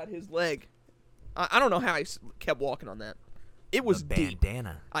should have got his leg. I don't know how he kept walking on that. It was The deep.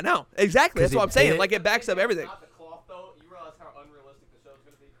 bandana. I know exactly. 'Cause That's what it I'm saying. hit- Like it backs up everything. Not the cloth though. You realize how unrealistic the show's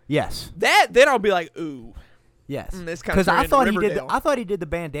gonna be. Yes. Then I'll be like, ooh. Yes. This kinda Because I turned into thought he did. Riverdale. I thought he did the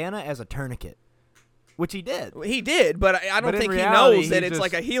bandana as a tourniquet, which he did. He did, but I don't But in think reality, he knows that he it's just-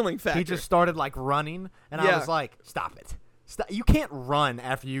 like a healing factor. He just started like running, and I Yeah. was like, "Stop it! Stop! You can't run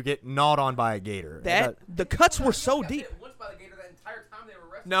after you get gnawed on by a gator." the cuts were so Got deep. bit once by the gator that entire time they were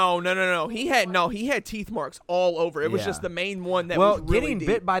wrestling. No. He had teeth marks all over. It was Yeah. just the main one that well, was really getting deep.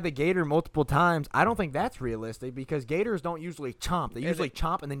 bit by the gator multiple times, I don't think that's realistic because gators don't usually chomp. They usually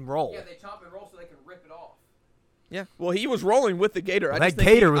chomp and then roll. Yeah, they chop and roll so they can rip it off. Yeah. Well, he was rolling with the gator. Well, I that just think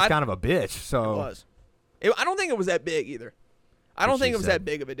gator was I- kind of a bitch. So It was. I don't think it was that big either. I don't What think she it was said. that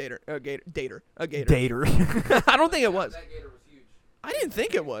big of a gator. A gator. gator. I don't think it was. That gator was huge. I didn't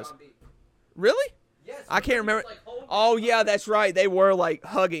think it was. John B. Really? Yes. I can't remember. Like, holding Oh it. yeah, that's right. They were like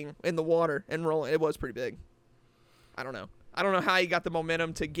hugging in the water and rolling. It was pretty big. I don't know. I don't know how he got the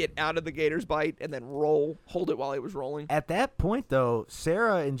momentum to get out of the gator's bite and then hold it while he was rolling. At that point, though,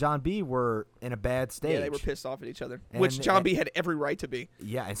 Sarah and John B were in a bad stage. Yeah, they were pissed off at each other, And- which John B had every right to be.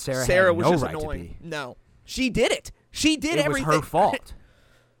 Yeah, and Sarah had was no just right annoying. to be. No, she did it. She did It everything. was her fault.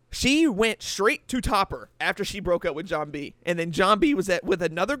 She went straight to Topper after she broke up with John B. And then John B was with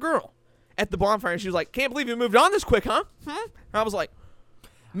another girl at the bonfire, and she was like, "Can't believe you moved on this quick, huh?" And I was like,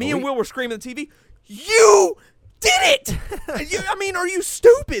 me and We- Will were screaming at the TV, "You did it. I mean, are you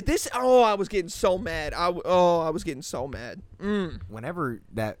stupid? I was getting so mad. I was getting so mad. Whenever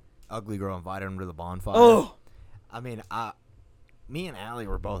that ugly girl invited him to the bonfire, I mean, me and Allie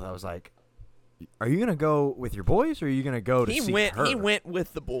were both. I was like, "Are you gonna go with your boys, or are you gonna go to see her?" He went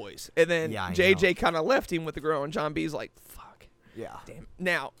with the boys, and then JJ kind of left him with the girl, and John B's like, "Fuck." Yeah. Damn.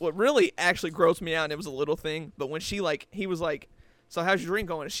 Now, what really actually grossed me out, and it was a little thing, but when he was like, "So how's your drink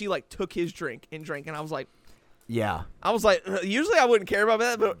going?" And she like took his drink and drank, and I was like, Yeah. usually I wouldn't care about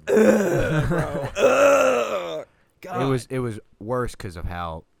that, but bro, God. It was worse because of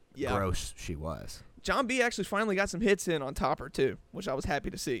how Yeah. gross she was. John B actually finally got some hits in on Topper too, which I was happy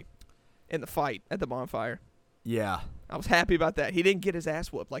to see in the fight at the bonfire. Yeah. I was happy about that. He didn't get his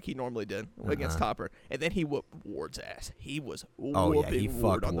ass whooped like he normally did against Topper, and then he whooped Ward's ass. He was whooping he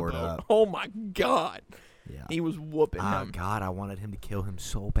Ward fucked on the Ward boat. up. Oh my God. Yeah. He was whooping Oh, him. God, I wanted him to kill him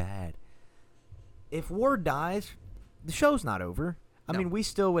so bad. If Ward dies, the show's not over. I mean, we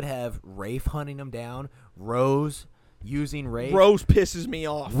still would have Rafe hunting him down, Rose using Rafe. Rose pisses me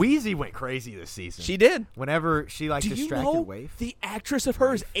off. Wheezy went crazy this season. She did. Whenever she, like, Do you distracted know Rafe. the actress of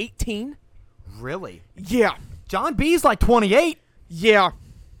her is 18? Really? Yeah. John B's like 28. Yeah.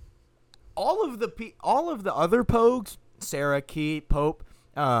 All of the other Pogues, Sarah, Keith, Pope,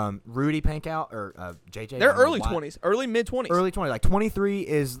 Rudy Pankow, or JJ. They're early 20s, early mid-20s. Early 20s. Like 23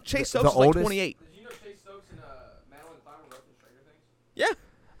 is Chase the Stokes is oldest. like 28. Did you know Chase Stokes and Madeline Klein were both in Stranger Things? Yeah.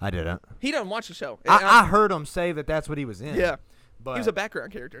 I didn't. He doesn't watch the show. I heard him say that's what he was in. Yeah. But He was a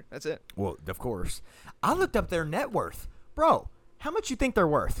background character. That's it. well, of course. I looked up their net worth, bro. How much you think they're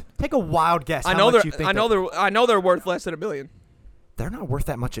worth? Take a wild guess. I how know much you think I know they're worth less than $1 billion. they're not worth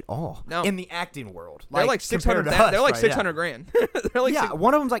that much at all. No. In the acting world, They're like 600. compared to us, They're like right, 600 grand. They're like Yeah, six-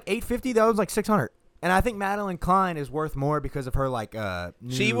 one of them's like 850. The other one's like 600. And I think Madeline Klein is worth more because of her like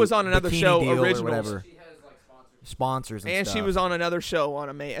She new was on another bikini show, deal or Originals. whatever. She has like sponsors. Sponsors and and stuff. she was on another show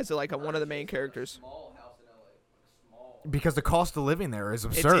on as like one of the main characters. Small house in LA. Small. because the cost of living there is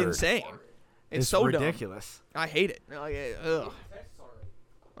It's absurd. insane. It's It's so ridiculous. dumb. I hate it. Like, ugh.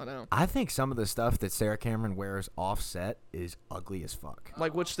 I know. I think some of the stuff that Sarah Cameron wears off-set is ugly as fuck.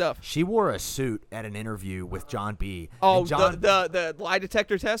 Like which stuff? She wore a suit at an interview with John B. Oh, and John, the lie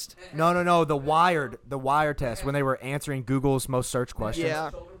detector test. no, the Wired test when they were answering Google's most searched questions.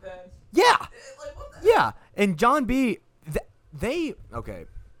 Yeah. Shoulder pads. Yeah. Yeah. And John B. Okay,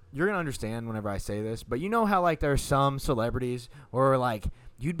 you're gonna understand whenever I say this, but you know how like there are some celebrities or like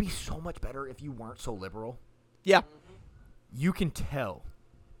you'd be so much better if you weren't so liberal. Yeah. You can tell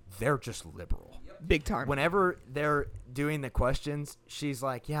they're just liberal. Big time. Whenever they're doing the questions, she's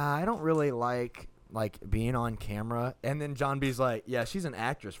like, "Yeah, I don't really like being on camera." And then John B's like, "Yeah, she's an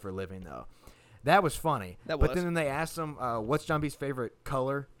actress for a living, though." That was funny. That But was. then they asked him, "What's John B's favorite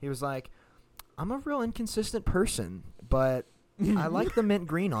color?" He was like, "I'm a real inconsistent person, but I like the mint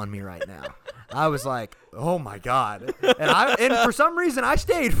green on me right now." I was like, "Oh my god!" And for some reason I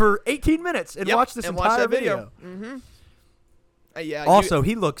stayed for 18 minutes and Yep, watched this and entire watched that video. Mm-hmm. Yeah. Also,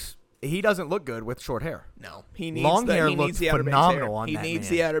 he doesn't look good with short hair. no. He needs long hair he looks needs the Outer Banks phenomenal hair. on He that needs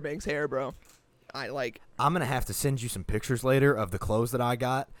man. the Outer Banks hair, bro. I'm gonna have to send you some pictures later of the clothes that I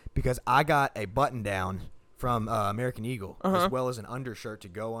got because I got a button down from American Eagle as well as an undershirt to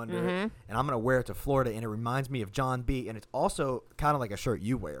go under it, and I'm gonna wear it to Florida, and it reminds me of John B. And it's also kind of like a shirt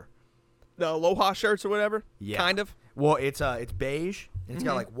you wear. The Aloha shirts or whatever. Yeah. Kind of. Well, it's beige and it's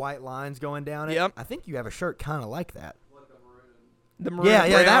got like white lines going down it. Yep. I think you have a shirt kind of like that. The maroon Yeah,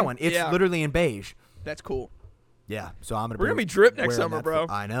 brown. that one. It's Yeah. literally in beige. That's cool. Yeah, so I'm gonna. We're gonna be dripped next wearing summer, that bro.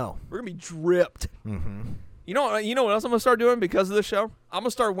 I know. We're gonna be dripped. Mm-hmm. You know what else I'm gonna start doing because of the show? I'm gonna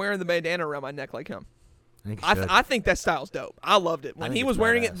start wearing the bandana around my neck like him. I think that style's dope. I loved it. When think he it's was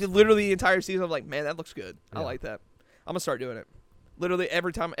wearing badass. it literally the entire season, I'm like, man, that looks good. I Yeah. like that. I'm gonna start doing it. Literally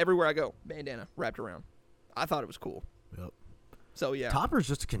everywhere I go, bandana wrapped around. I thought it was cool. Yep. So yeah. Topper's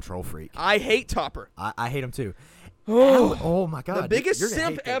just a control freak. I hate Topper. I hate him too. Oh, Oh my god, the biggest you're gonna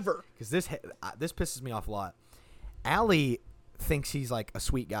simp hate this. ever. Because this pisses me off a lot. Allie thinks he's like a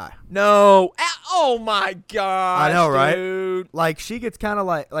sweet guy. No. Oh my god. I know, right? Dude. Like she gets kind of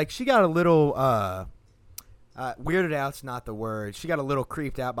like she got a little weirded out's not the word. She got a little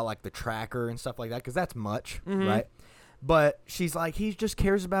creeped out by like the tracker and stuff like that because that's much, right? But she's like, he just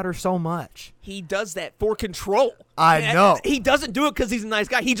cares about her so much. He does that for control. I And know. He doesn't do it because he's a nice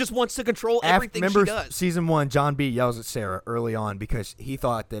guy. He just wants to control everything Remember she does. season 1, John B yells at Sarah early on because he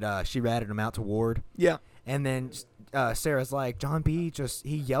thought that she ratted him out to Ward. Yeah. And then Sarah's like, John B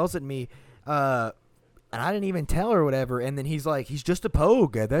he yells at me, and I didn't even tell her whatever. And then he's like, he's just a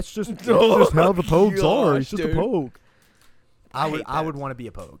pogue. That's just how the pogues are. He's gosh, just dude. a pogue. I hate I that. would want to be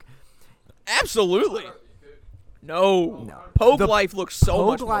a pogue. Absolutely. No. Pogue The life looks so Pogue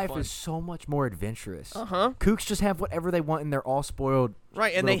much more life fun. is so much more adventurous. Uh-huh. Kooks just have whatever they want, and they're all spoiled.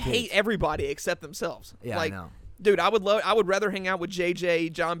 Right, and they little hate kids. everybody except themselves. Yeah, like, I know. Dude, I would rather hang out with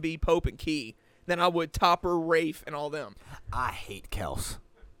JJ, John B, Pope, and Key than I would Topper, Rafe, and all them. I hate Kels.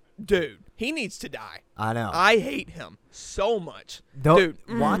 Dude, he needs to die. I know. I hate him so much. Though, Dude,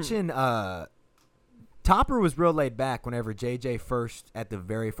 watching Topper was real laid back whenever JJ at the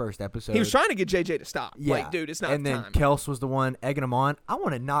very first episode. he was trying to get JJ to stop. Yeah. Like, dude, it's not And then time. Kels was the one egging him on. I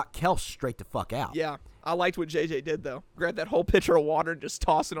want to knock Kels straight the fuck out. Yeah, I liked what JJ did, though. Grabbed that whole pitcher of water and just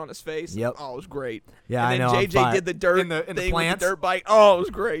tossed it on his face. Yep. Oh, it was great. Yeah, and I then know, I'm JJ fine. did the dirt In the thing with the plants? dirt bike. Oh, it was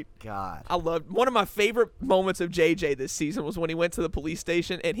great. God. I loved one of my favorite moments of JJ this season was when he went to the police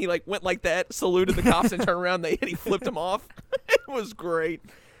station and he like went like that, saluted the cops and turned around and he flipped him off. It was great.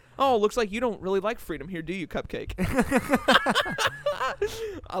 Oh, looks like you don't really like freedom here, do you, Cupcake?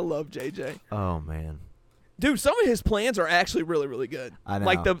 I love JJ. Oh, man. Dude, some of his plans are actually really, really good. I know.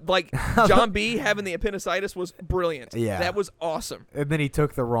 Like John B having the appendicitis was brilliant. Yeah. That was awesome. And then he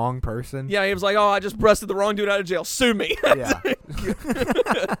took the wrong person. Yeah, he was like, "Oh, I just busted the wrong dude out of jail. Sue me." Yeah.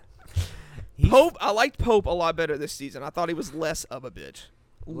 Pope, I liked Pope a lot better this season. I thought he was less of a bitch.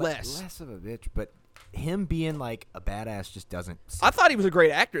 Less of a bitch, but him being like a badass just doesn't. I thought he was a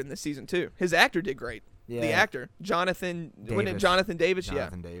great actor in this season too. His actor did great. Yeah. The actor, Jonathan Davis. Jonathan Davis,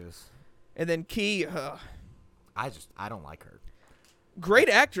 Jonathan Davis. and then Key, I don't like her. great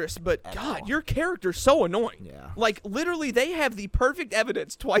actress, but At God, all. your character's so annoying. Yeah. Like literally, they have the perfect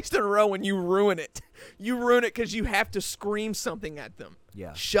evidence twice in a row, and you ruin it. You ruin it because you have to scream something at them.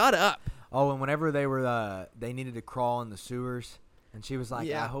 Yeah. Shut up. Oh, and whenever they needed to crawl in the sewers, and she was like,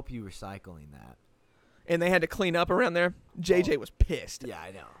 Yeah. "I hope you recycling that." And they had to clean up around there. JJ was pissed. Yeah,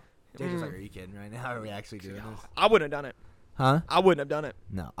 I know. JJ's like, "Are you kidding right now? Are we actually doing this?" I wouldn't have done it. Huh? I wouldn't have done it.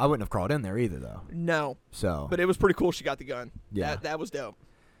 No, I wouldn't have crawled in there either, though. No. So, But it was pretty cool she got the gun. Yeah. That was dope.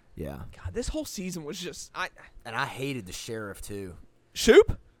 yeah. God, this whole season was just And I hated the sheriff too.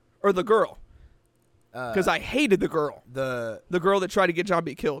 Shoop or the girl? Because I hated the girl. The The girl that tried to get John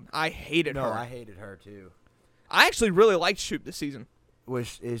B killed. I hated no, her. I hated her too. I actually really liked Shoop this season.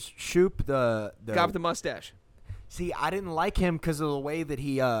 Is Shoop the Guy with the mustache. See, I didn't like him because of the way that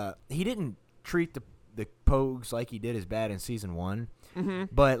he didn't treat the Pogues like he did as bad in season 1. Mm-hmm.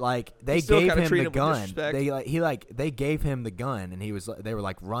 But like they He still gave kinda him treated the him with gun. disrespect. They gave him the gun, and they were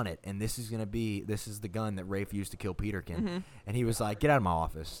like, run it, and this is the gun that Rafe used to kill Peterkin. Mm-hmm. And he was like, get out of my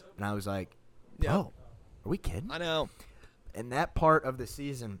office. And I was like, Yeah. oh, are we kidding? I know. And that part of the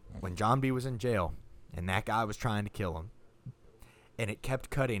season when John B was in jail and that guy was trying to kill him, and it kept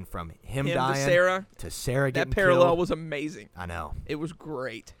cutting from him dying to Sarah. Sarah That getting parallel killed. was amazing. I know. It was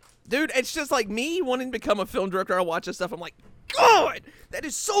great. Dude, it's just like me wanting to become a film director. I watch this stuff. I'm like, God, that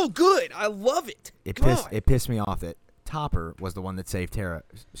is so good. I love it. It pissed me off that Topper was the one that saved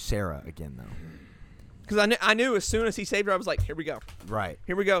Sarah again, though. Because I knew as soon as he saved her, I was like, here we go. Right.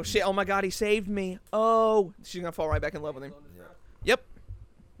 Here we go. Shit, oh my God, he saved me. Oh, she's going to fall right back in love with him. Yep.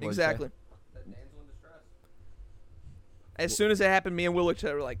 What'd you Exactly. That damsel in distress. As soon as it happened, me and Will looked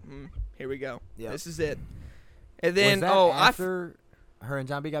at her like, here we go. Yep. This is it. And then, was that after her and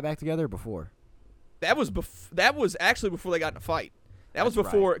John B got back together or before? that was actually before they got in a fight. That was That's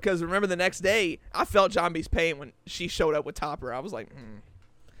before, right. because remember the next day, I felt John B's pain when she showed up with Topper. I was like,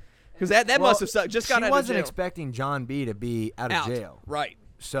 because that must have sucked. Just got she out wasn't of jail. expecting John B to be out of jail. Right.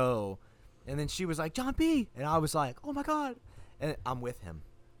 So, and then she was like, John B. And I was like, oh my God. And I'm with him.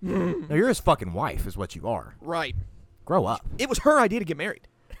 Now, you're his fucking wife is what you are. Right. Grow up. It was her idea to get married.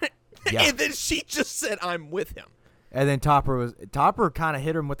 Yeah. And then she just said, I'm with him. And then Topper kind of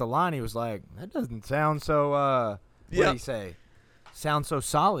hit him with the line. He was like, that doesn't sound so, what Yeah. did he say? Sounds so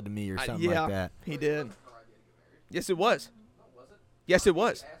solid to me or something yeah, like that. he did. Yes, it was. Yes, it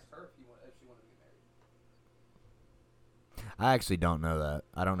was. Asked her if she wanted to get married. I actually don't know that.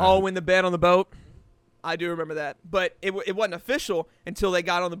 I don't know. Oh, in the bed on the boat? I do remember that. But it wasn't official until they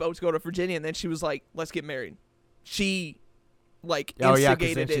got on the boat to go to Virginia, and then she was like, let's get married. She, like, oh yeah, because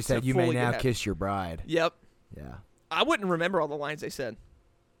instigated then she it said, to you may fully now get kiss your bride. Yep. Yeah. I wouldn't remember all the lines they said.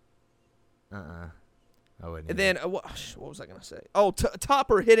 I wouldn't. And either. then, what was I going to say? Oh,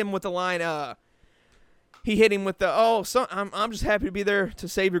 Topper hit him with the line, he hit him with the, I'm just happy to be there to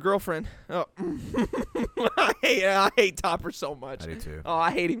save your girlfriend. Oh, I hate Topper so much. I do too. Oh,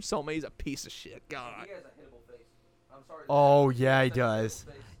 I hate him so much. He's a piece of shit. God. He has a hittable face. I'm sorry. Oh yeah, he He has a hittable does.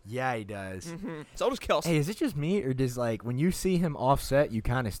 face. Yeah, he does. So does Kelsey. Hey, is it just me, or does like when you see him offset, you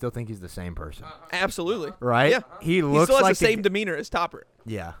kind of still think he's the same person, Absolutely. right? Yeah. He He looks still has like the same demeanor as Topper.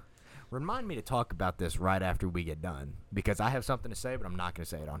 Yeah. Remind me to talk about this right after we get done because I have something to say, but I'm not going to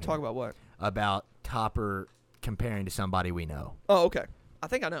say it on here. Talk about what? About Topper comparing to somebody we know. Oh, okay. I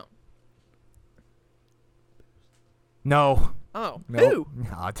think I know. No. Oh, Nope. who?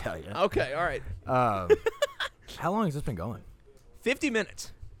 I'll tell you. Okay, all right. How long has this been going? 50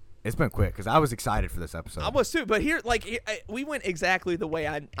 minutes. It's been quick because I was excited for this episode. I was too, but we went exactly the way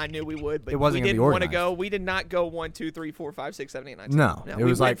I knew we would. But It wasn't we gonna be didn't want to organized. go. We did not go 1, 2, 3, 4, 5, 6, 7, 8, 9, 10. No, it we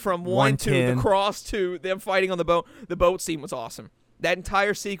was went like from 1 to the 110. cross to them fighting on the boat. The boat scene was awesome. That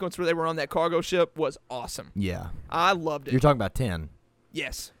entire sequence where they were on that cargo ship was awesome. Yeah. I loved it. You're talking about 10.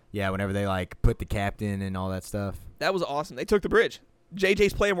 Yes, Yeah, whenever they like put the captain and all that stuff. that was awesome. They took the bridge.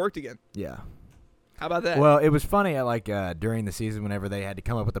 JJ's plan worked again. Yeah. How about that? Well, it was funny during the season whenever they had to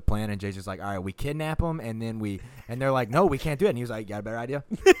come up with a plan and Jay's just like, all right, we kidnap them and then and they're like, no, we can't do it. And he was like, got a better idea?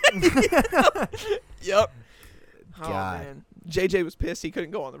 Yep. Oh, God. man. JJ was pissed he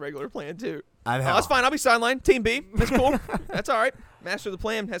couldn't go on the regular plan, too. I know. Oh, that's fine. I'll be sideline. Team B. That's cool. That's all right. Master of the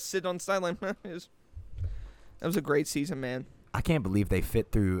plan has to sit on the sideline. That was a great season, man. I can't believe they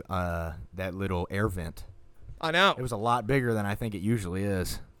fit through that little air vent. I know. It was a lot bigger than I think it usually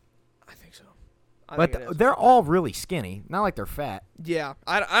is. I think so. I think it is. They're all really skinny. Not like they're fat. Yeah.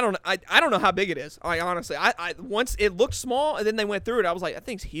 I don't know how big it is. Honestly, once it looked small and then they went through it, I was like, that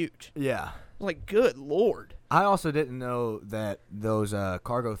thing's huge. Yeah. I was like, good Lord. I also didn't know that those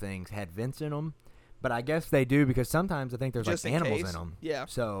cargo things had vents in them, but I guess they do because sometimes I think there's Just like in animals case. in them. Yeah.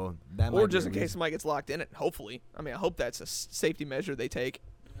 So that Or might just be in a case reason. somebody gets locked in it, hopefully. I mean, I hope that's a safety measure they take.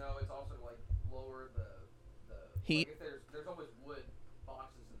 No, it's also like lower the Heat. Like if there's always wood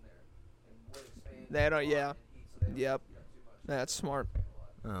boxes in there, and wood expands. That, a lot yeah. in heat, so they don't Yep. heat up too much. That's smart.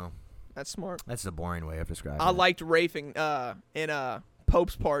 Oh, That's smart. that's the boring way of describing I it. liked Rafe in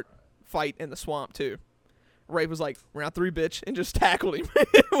Pope's part fight in the swamp too. Rafe was like, round 3, bitch, and just tackled him.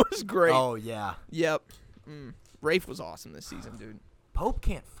 It was great. Oh, yeah. Yep. Rafe was awesome this season, dude. Pope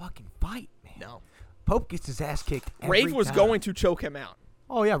can't fucking fight, man. No. Pope gets his ass kicked every Rafe was time. going to choke him out.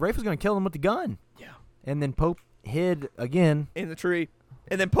 Oh, yeah. Rafe was going to kill him with the gun. Yeah. And then Pope hid again. In the tree.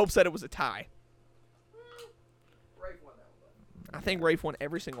 And then Pope said it was a tie. Rafe won that one. I think Rafe won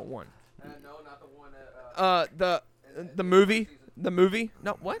every single one. No, not the one that. The movie? The movie?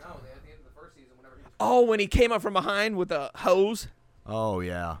 No, what? No, at the end of the first season, whenever he was Oh, when he came up from behind with a hose. Oh,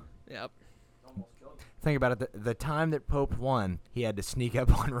 yeah. Yep. almost killed him. Think about it. The time that Pope won, he had to sneak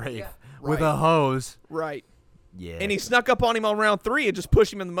up on Rafe Yeah. with Right. a hose. Right. Yeah. And he snuck up on him on round 3 and just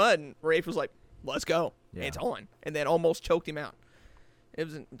pushed him in the mud. And Rafe was like, let's go. Yeah. It's on. And then almost choked him out. It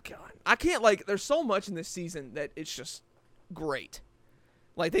was, God. I can't, there's so much in this season that it's just great.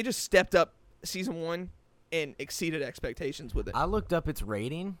 Like, they just stepped up season 1 and exceeded expectations with it. I looked up its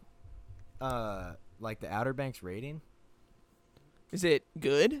rating, like the Outer Banks rating. Is it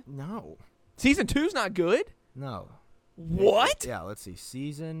good? No. Season 2's not good? No. What? Yeah, let's see.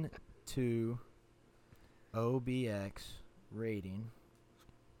 Season 2 OBX rating.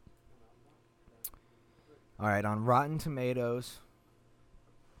 All right, on Rotten Tomatoes.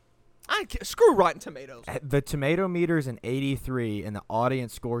 Screw Rotten Tomatoes. The tomato meter's an 83 and the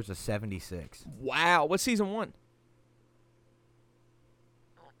audience scores a 76. Wow. What's season 1?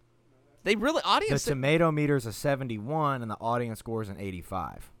 They really, The audience. tomato meter's a 71 and the audience scores an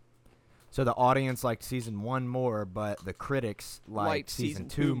 85. So the audience liked season 1 more, but the critics liked season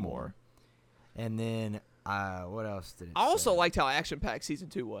 2 more. And then what else did it I also say? liked how action-packed season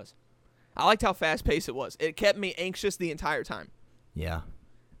 2 was. I liked how fast-paced it was. It kept me anxious the entire time. Yeah.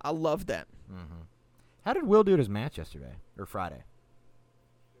 I loved that. How did Will do at his match yesterday or Friday?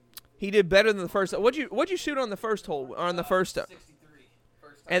 He did better than the first. What'd you shoot on the first hole? Or on the first? 63.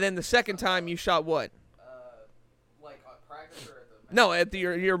 First time. And then the second time you shot what? Like on practice or at the. No, at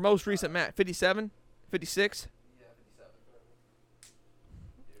your most recent match. 57? 56? Yeah,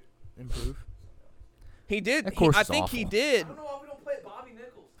 57. Improve. He did. That course I is think he awful. did. I don't know why we don't play Bobby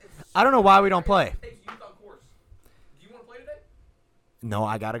Nichols. I don't know why we don't play. It takes youth on course. Do you want to play today? No,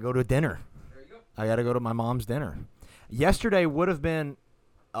 I got to go to dinner. There you go. I got to go to my mom's dinner. Yesterday would have been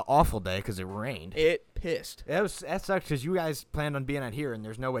an awful day because it rained. It pissed. That sucks because you guys planned on being out here, and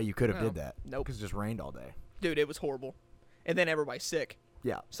there's no way you could have No. did that. Nope. Because it just rained all day. Dude, it was horrible. And then everybody's sick.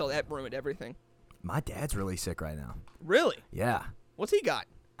 Yeah. So that ruined everything. My dad's really sick right now. Really? Yeah. What's he got?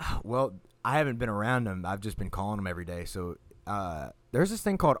 Well, I haven't been around him. I've just been calling him every day. So there's this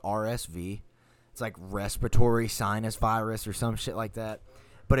thing called RSV. It's like respiratory sinus virus or some shit like that.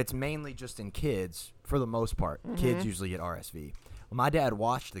 But it's mainly just in kids for the most part. Kids usually get RSV. Well, my dad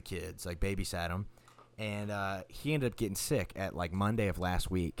watched the kids, like babysat them, and he ended up getting sick at like Monday of last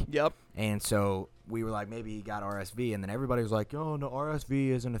week. Yep. And so we were like, maybe he got RSV, and then everybody was like, oh, no, RSV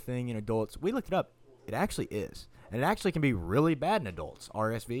isn't a thing in adults. We looked it up. It actually is. And it actually can be really bad in adults,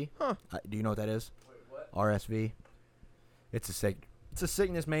 RSV. Huh. Do you know what that is? RSV. It's a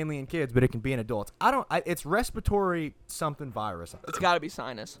sickness mainly in kids, but it can be in adults. It's respiratory something virus. It's got to be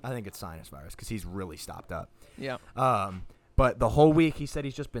sinus. I think it's sinus virus because he's really stopped up. Yeah. But the whole week he said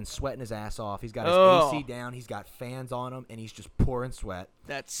he's just been sweating his ass off. He's got his AC down. He's got fans on him, and he's just pouring sweat.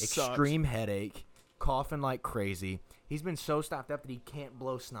 That sucks. Extreme headache, coughing like crazy. He's been so stopped up that he can't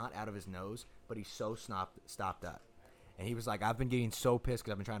blow snot out of his nose, but he's so stopped up. And he was like, I've been getting so pissed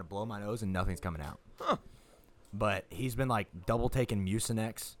because I've been trying to blow my nose and nothing's coming out. Huh. But he's been like double taking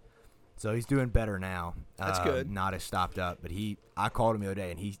Mucinex, so he's doing better now. That's good. Not as stopped up, but I called him the other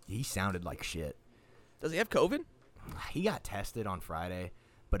day and he sounded like shit. Does he have COVID? He got tested on Friday,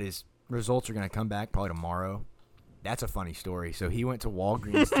 but his results are going to come back probably tomorrow. That's a funny story. So he went to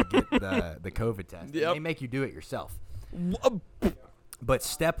Walgreens to get the COVID test. Yep. They make you do it yourself. But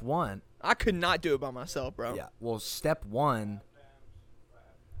step one. I could not do it by myself, bro. Yeah. Well, step one,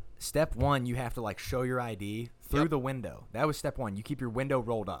 you have to like show your ID through the window. That was step one. You keep your window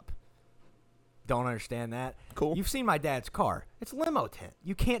rolled up. Don't understand that? Cool. You've seen my dad's car. It's limo tint.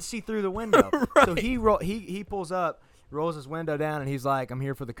 You can't see through the window. Right. So he pulls up, rolls his window down, and he's like, I'm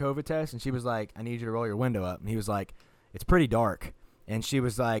here for the COVID test. And she was like, I need you to roll your window up. And he was like, it's pretty dark. And she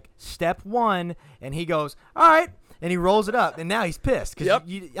was like, step one. And he goes, all right. And he rolls it up. And now he's pissed. Yep.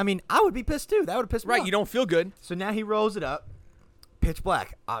 I would be pissed too. That would have pissed me Right, off. you don't feel good. So now he rolls it up. Pitch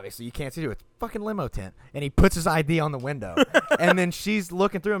black. Obviously, you can't see it. It's fucking limo tint. And he puts his ID on the window. And then she's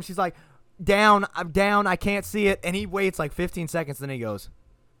looking through him. She's like, down, I'm down, I can't see it. And he waits like 15 seconds. Then he goes,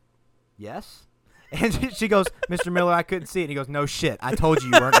 yes? And she goes, Mr. Miller, I couldn't see it. And he goes, no shit. I told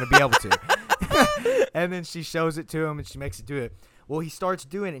you weren't going to be able to. And then she shows it to him and she makes it do it. Well, he starts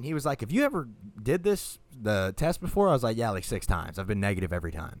doing it. And he was like, have you ever did the test before? I was like, yeah, like 6 times. I've been negative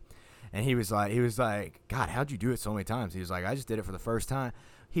every time. And he was like, God, how'd you do it so many times? He was like, I just did it for the first time.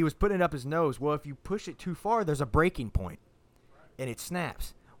 He was putting it up his nose. Well, if you push it too far, there's a breaking point, and it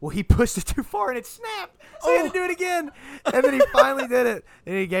snaps. Well, he pushed it too far, and it snapped. So he had to do it again. And then he finally did it,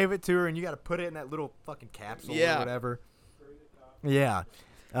 and he gave it to her, and you got to put it in that little fucking capsule or whatever. Yeah.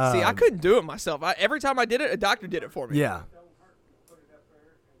 See, I couldn't do it myself. Every time I did it, a doctor did it for me. Yeah.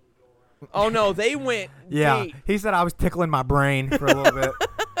 Oh, no, they went Yeah. deep. He said I was tickling my brain for a little bit.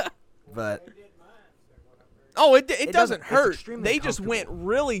 But Oh, it doesn't- doesn't it's hurt. extremely They just went comfortable.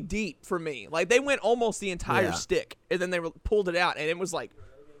 really deep for me. Like, they went almost the entire Yeah. stick, and then they pulled it out, and it was like,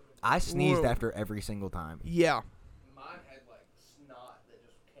 I sneezed Whoa. after every single time. yeah. Mine had like snot that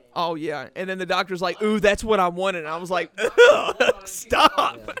just came. Oh, yeah. And then the doctor's like, ooh, that's what I wanted. And I was like, Mine had blood on it. stop.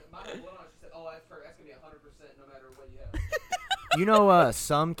 Mine had blood on it. She said, oh, that's gonna be 100% no matter what you have. You know,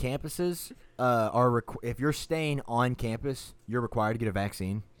 some campuses are if you're staying on campus, you're required to get a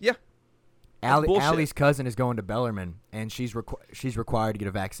vaccine. Yeah. That's bullshit. Allie's cousin is going to Bellarmine, and she's required to get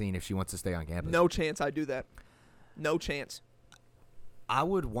a vaccine if she wants to stay on campus. No chance I do that. No chance. I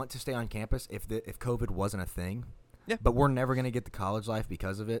would want to stay on campus if COVID wasn't a thing. Yeah. But we're never going to get the college life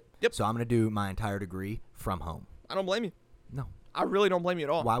because of it. Yep. So I'm going to do my entire degree from home. I don't blame you. No. I really don't blame you at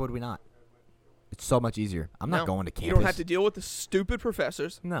all. Why would we not? It's so much easier. I'm not No. going to campus. You don't have to deal with the stupid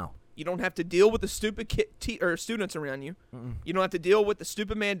professors. No. You don't have to deal with the stupid students around you. Mm-mm. You don't have to deal with the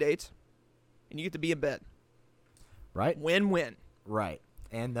stupid mandates. And you get to be in bed. Right? Win-win. Right.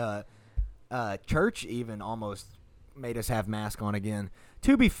 And church even almost made us have masks on again.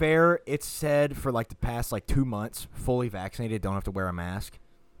 To be fair, it's said for like the past 2 months, fully vaccinated don't have to wear a mask.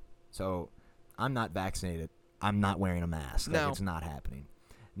 So I'm not vaccinated. I'm not wearing a mask. No. Like, it's not happening.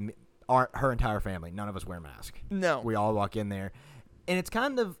 Her entire family, none of us wear masks. No. We all walk in there. And it's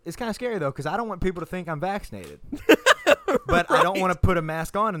kind of scary though, because I don't want people to think I'm vaccinated. But I don't want to put a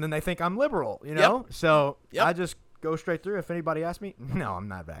mask on and then they think I'm liberal, you know? So Yep. I just go straight through. If anybody asks me, no, I'm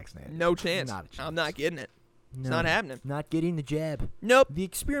not vaccinated. No chance. Not a chance. I'm not getting it. It's No. not happening. Not getting the jab. Nope. The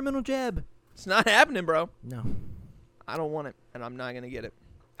experimental jab. It's not happening, bro. No. I don't want it, and I'm not going to get it.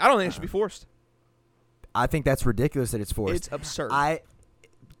 I don't think it should be forced. I think that's ridiculous that it's forced. It's absurd.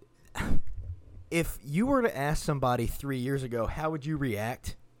 If you were to ask somebody 3 years ago, how would you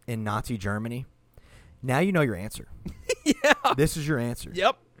react in Nazi Germany? Now you know your answer. Yeah. This is your answer.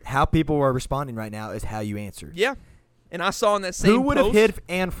 Yep. How people are responding right now is how you answered. Yeah. And I saw in that same Who would have post- hit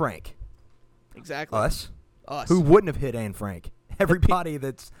Anne Frank? Exactly. Us. Us. Who wouldn't have hit Anne Frank? Everybody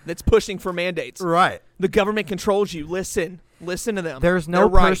that's That's pushing for mandates. right. The government controls you. Listen to them. There's no They're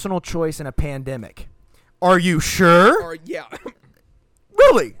right. personal choice in a pandemic. Are you sure? Or yeah.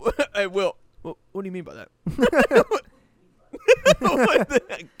 Really? I will. What do you mean by that? What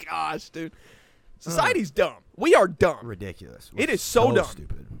the, gosh, dude. Society's dumb. We are dumb. Ridiculous. It is so dumb.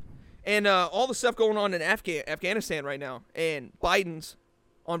 Stupid. And all the stuff going on in Afghanistan right now, and Biden's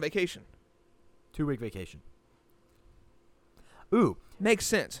on vacation. 2-week vacation. Ooh, Makes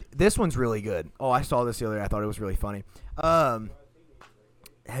sense. this one's really good. Oh, I saw this the other day. I thought it was really funny.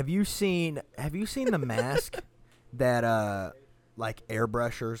 Have you seen the mask that like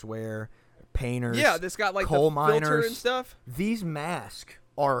airbrushers wear, painters? Yeah, this got like coal the miners filter and stuff. These masks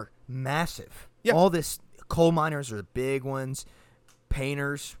are massive. Yep. All this coal miners are the big ones.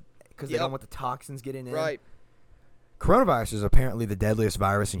 Painters, because they Yep. don't want the toxins getting in. Right. Coronavirus is apparently the deadliest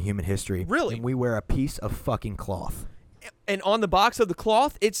virus in human history. Really? And we wear a piece of fucking cloth. And on the box of the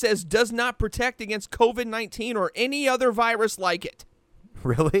cloth, it says does not protect against COVID-19 or any other virus like it.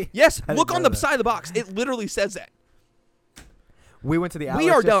 Really? Yes, I look didn't on know the that. side of the box. It literally says that. We went to the We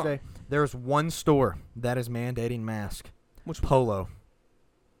outlets are dumb. yesterday. There's one store that is mandating mask. Which Polo.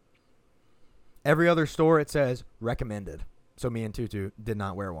 Every other store it says recommended. So me and Tutu did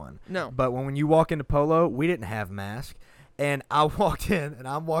not wear one. No. But when you walk into Polo, we didn't have mask. And I walked in, and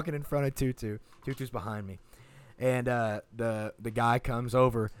I'm walking in front of Tutu. Tutu's behind me. And the guy comes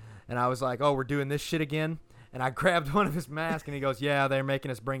over, and I was like, oh, we're doing this shit again? And I grabbed one of his masks, and he goes, yeah, they're making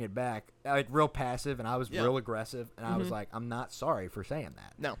us bring it back. Like, real passive, and I was Yeah. real aggressive. And I was like, I'm not sorry for saying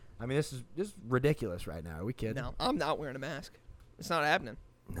that. No. I mean, this is ridiculous right now. Are we kidding? No, I'm not wearing a mask. It's not happening.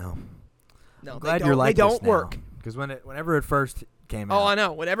 No. No, I'm they glad don't, you're like they this don't now. work. Because whenever it first came out. Oh, I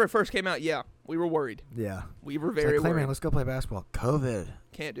know. Whenever it first came out, yeah, we were worried. Yeah. We were It's very like, worried. Clayman, let's go play basketball. COVID.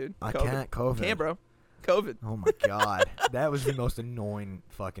 Can't, dude. I COVID. can't. COVID. Can't, bro. COVID. Oh, my God. That was the most annoying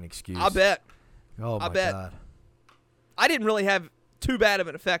fucking excuse. I bet. Oh, my bet. God. I didn't really have too bad of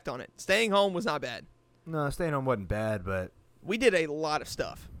an effect on it. Staying home was not bad. No, staying home wasn't bad, but We did a lot of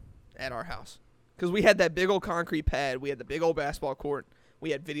stuff at our house because we had that big old concrete pad. We had the big old basketball court. We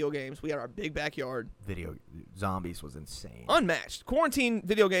had video games. We had our big backyard. video zombies was insane. Unmatched. Quarantine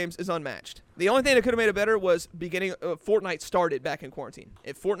video games is unmatched. The only thing that could have made it better was beginning. Fortnite started back in quarantine.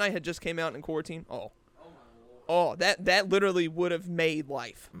 If Fortnite had just came out in quarantine, that literally would have made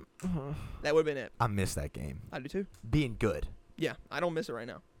life. That would have been it. I miss that game. I do too. Being good. Yeah, I don't miss it right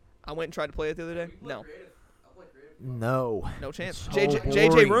now. I went and tried to play it the other day. No, No. no chance. So JJ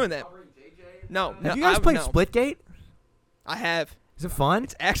boring. ruined that. No, Have you guys played no. Splitgate? I have. Is it fun?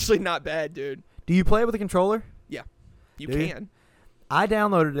 It's actually not bad, dude. Do you play it with a controller? Yeah, you Do you? can. I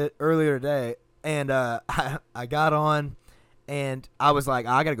downloaded it earlier today, and I got on, and I was like,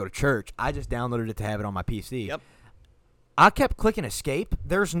 I got to go to church. I just downloaded it to have it on my PC. Yep. I kept clicking escape.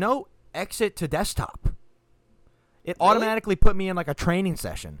 There's no exit to desktop. It automatically put me in like a training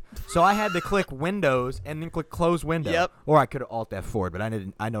session. So I had to click Windows and then click close window. Yep. Or I could have Alt F4, but I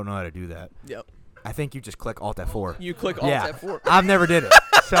don't know how to do that. Yep. I think you just click Alt F4. You click Alt yeah. F4. I've never did it.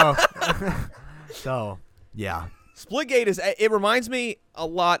 So yeah. Splitgate it reminds me a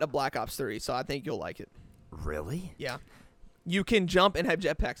lot of Black Ops 3, so I think you'll like it. Really? Yeah. You can jump and have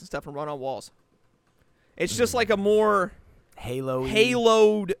jetpacks and stuff and run on walls. It's just like a more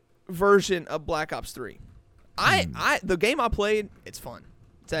Halo'd version of Black Ops 3. The game I played, it's fun.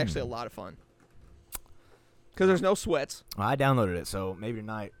 It's actually a lot of fun. Because there's no sweats. Well, I downloaded it, so maybe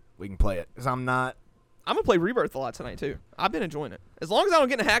tonight we can play it. Because I'm not. I'm going to play Rebirth a lot tonight, too. I've been enjoying it. As long as I don't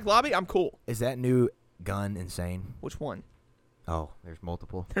get in a hack lobby, I'm cool. Is that new gun insane? Which one? Oh, there's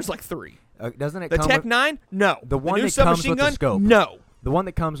multiple. There's like 3. Doesn't it The come Tech with 9? No. the one new that comes submachine with the gun? scope? No. The one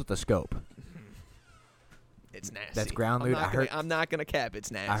that comes with the scope. It's nasty. That's ground loot. I'm not going to cap.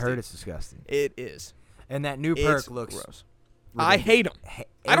 It's nasty. I heard it's disgusting. It is. And that new It's perk looks gross. I hate them.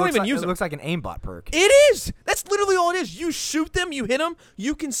 I don't even use It them. looks like an aimbot perk. It is. That's literally all it is. You shoot them, you hit them,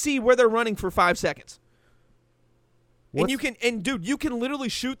 you can see where they're running for 5 seconds. And dude, you can literally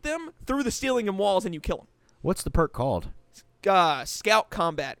shoot them through the ceiling and walls and you kill them. What's the perk called? Scout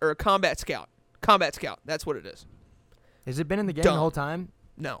Combat or Combat Scout. Combat Scout. That's what it is. Has it been in the game Dumb. the whole time?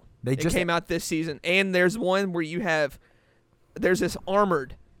 No. They it just came out this season. And there's one where there's this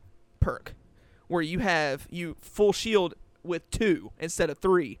armored perk where you full shield with 2 instead of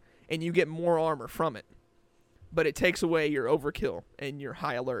 3, and you get more armor from it. But it takes away your overkill and your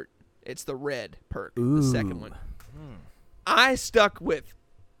high alert. It's the red perk, the second one. I stuck with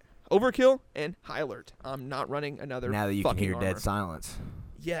overkill and high alert. I'm not running another Now that you can fucking hear armor. dead silence.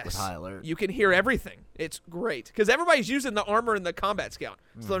 Yes. with high alert. You can hear everything. It's great because everybody's using the armor and the combat scout,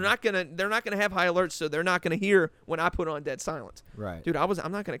 so they're not gonna have high alerts, so they're not gonna hear when I put on dead silence. Right. Dude,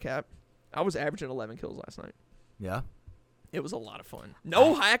 I'm not gonna cap. I was averaging 11 kills last night. Yeah. It was a lot of fun.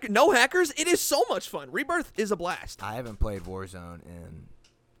 No hackers. It is so much fun. Rebirth is a blast. I haven't played Warzone in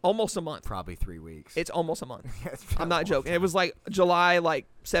Almost a month. probably 3 weeks. It's almost a month. It's been I'm a not long joking. time. It was like July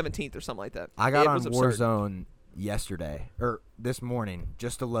 17th or something like that. I got it on was absurd. Warzone yesterday or this morning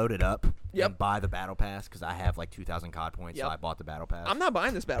just to load it up Yep. and buy the battle pass because I have like 2,000 COD points, so Yep. I bought the battle pass. I'm not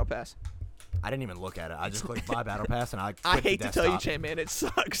buying this battle pass. I didn't even look at it. I just clicked buy battle pass and I hate to tell you, Chan, man, it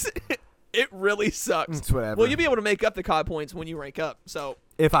sucks. It really sucks. It's whatever. Well, you'll be able to make up the COD points when you rank up. So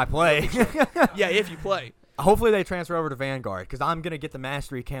if I play. yeah, if you play. Hopefully they transfer over to Vanguard because I'm gonna get the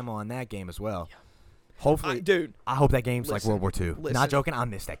mastery camo on that game as well. Hopefully, dude. I hope that game's like listen, World War II. listen. Not joking. I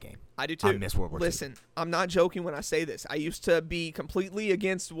miss that game. I do too. I miss World War II. Listen, I'm not joking when I say this. I used to be completely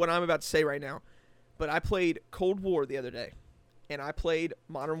against what I'm about to say right now, but I played Cold War the other day, and I played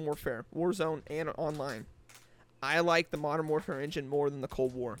Modern Warfare, Warzone, and online. I like the Modern Warfare engine more than the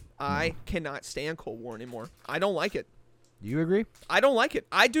Cold War. I cannot stand Cold War anymore. I don't like it. Do you agree? I don't like it.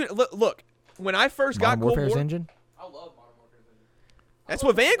 I do. Look, when I first got Cold Warfare's War, engine. I love Modern Warfare's engine. that's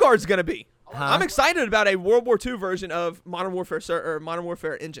what Vanguard's gonna be. Huh? I'm excited about a World War II version of Modern Warfare or Modern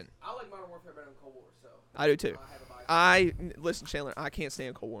Warfare engine. I like Modern Warfare better than Cold War, so I do too. I have a bias. Listen, Chandler. I can't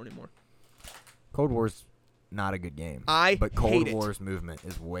stand Cold War anymore. Cold War's not a good game. hate but Cold it. War's movement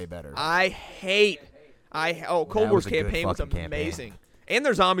is way better. Cold That War's was a good campaign was fucking campaign. amazing. And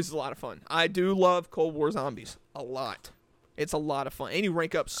their zombies is a lot of fun. I do love Cold War zombies a lot. It's a lot of fun. And you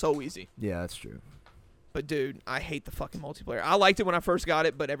rank up so easy. Yeah, that's true. But, dude, I hate the fucking multiplayer. I liked it when I first got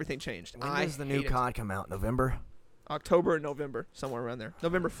it, but everything changed. When I does the new hate it. COD come out? November? October and November, somewhere around there.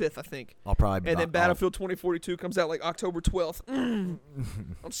 November 5th, I think. I'll probably. And then Battlefield 2042 comes out like October 12th. I'm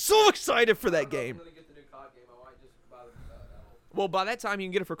so excited for that game. I'm gonna get the new COD game. I might just buy the Well, by that time, you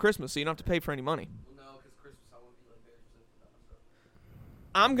can get it for Christmas, so you don't have to pay for any money. well, no, because Christmas I won't be like very specific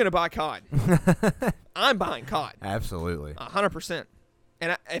about. I'm going to buy COD. I'm buying COD. Absolutely. 100%.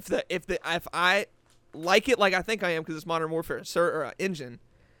 And if I like it like I think I am because it's Modern Warfare engine,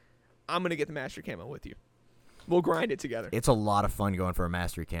 I'm gonna get the master camo with you. We'll grind it together. It's a lot of fun going for a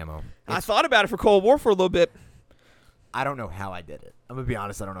mastery camo. I thought about it for Cold War for a little bit. I don't know how I did it. I'm gonna be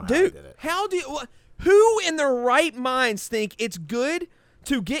honest. I don't know how Dude, I did it. how do you? Who in their right minds think it's good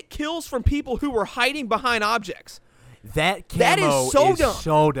to get kills from people who were hiding behind objects? That camo That is so dumb.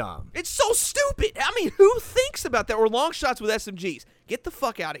 so dumb. It's so stupid. I mean, who thinks about that? Or long shots with SMGs. Get the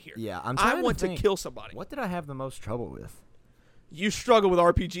fuck out of here. Yeah, I'm I trying want to to think. kill somebody. What did I have the most trouble with? You struggle with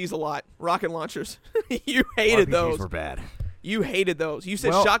RPGs a lot. Rocket launchers. You hated RPGs those. were bad. You hated those. You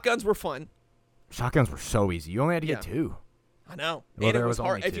said Well- shotguns were fun. Shotguns were so easy. You only had to get Yeah. 2. I know. Well, and it there was was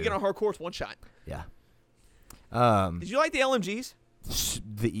hard. only If you 2. get on hardcore, it's one shot. Yeah. Did you like the LMGs?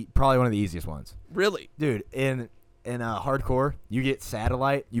 Probably one of the easiest ones, Really? dude. In hardcore, you get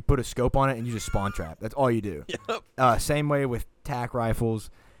satellite, you put a scope on it, and you just spawn trap. That's all you do. Yep. Same way with tac rifles,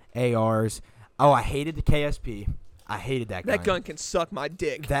 ARs. Oh, I hated the KSP. I hated that gun. That gun can suck my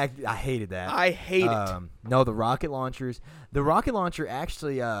dick. I hated that. I hate it. No, the rocket launchers. The rocket launcher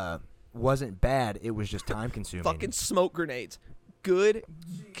actually wasn't bad. It was just time consuming. Fucking smoke grenades. Good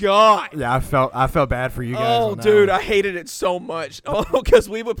God. Yeah, I felt bad for you guys. Oh, on that dude, one. I hated it so much. Oh, because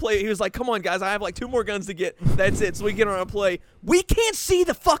we would play. He was like, come on, guys, I have like 2 more guns to get. That's it. So we get on a play. We can't see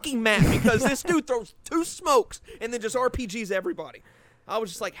the fucking map because this dude throws 2 smokes and then just RPGs everybody. I was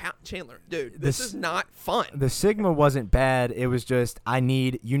just like, Chandler, dude, this is not fun. The Sigma wasn't bad. It was just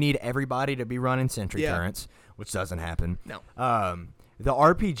you need everybody to be running sentry Yeah. turrets, which doesn't happen. No. The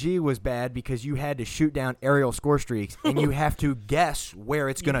RPG was bad because you had to shoot down aerial score streaks, and you have to guess where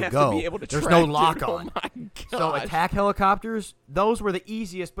it's You going have go. to be able to There's track, no dude. lock Oh on. my So gosh. attack helicopters, those were the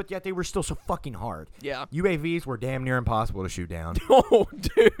easiest, but yet they were still so fucking hard. Yeah. UAVs were damn near impossible to shoot down. Oh,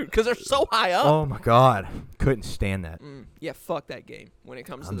 dude, because they're so high up. Oh my god, couldn't stand that. Yeah, fuck that game when it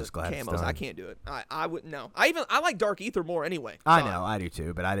comes I'm to the just glad it's camos. I done. can't do it. I wouldn't know. I like Dark Ether more anyway. I So know, I do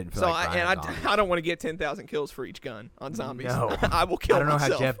too, but I didn't feel So like buying zombies. I don't want to get 10,000 kills for each gun on zombies. No. I will kill I don't know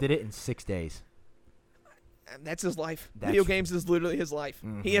myself. how Jeff did it in 6 days. And that's his life. That's- Video games is literally his life.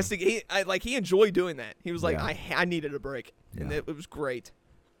 He has to. He enjoyed doing that. He was like, Yeah. I needed a break, and Yeah. it was great.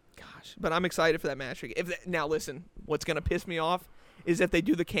 Gosh, but I'm excited for that match. Now listen, what's gonna piss me off is if they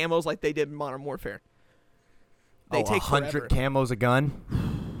do the camos like they did in Modern Warfare. They take 100 forever. camos a gun?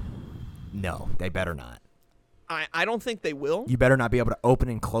 No, they better not. I don't think they will. You better not be able to open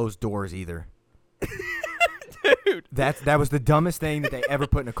and close doors either. Dude. That was the dumbest thing that they ever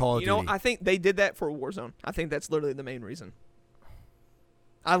put in a Call of You know, Duty. I think they did that for Warzone. I think that's literally the main reason.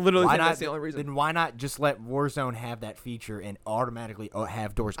 I literally why think not, that's the only reason. Then why not just let Warzone have that feature and automatically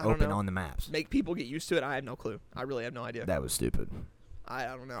have doors I don't open know. on the maps? Make people get used to it. I have no clue. I really have no idea. That was stupid. I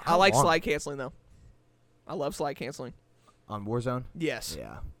don't know. How I like long? slide canceling though. I love slide canceling. On Warzone? Yes.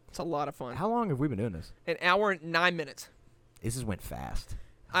 Yeah. It's a lot of fun. How long have we been doing this? An hour and 9 minutes. This just went fast.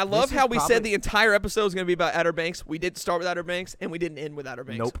 I love This is how we probably- said the entire episode is going to be about Outer Banks. We didn't start with Outer Banks, and we didn't end with Outer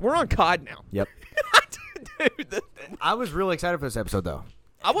Banks. Nope. We're on COD now. Yep. Dude, I was really excited for this episode, though.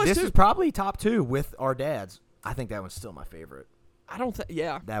 I was This too. is probably top 2 with our dads. I think that one's still my favorite. I don't think.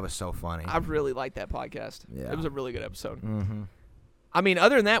 Yeah, That was so funny. I really liked that podcast. Yeah. It was a really good episode. Mm-hmm. I mean,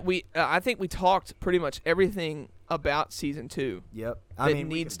 other than that, I think we talked pretty much everything about season 2. Yep. That I mean,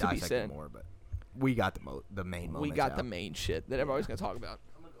 needs we to could be dissect said. it more, but we got the main moments We got out. the main shit that everybody's gonna talk about.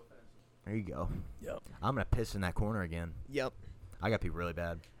 There you go. Yep. I'm gonna piss in that corner again. Yep. I got to pee really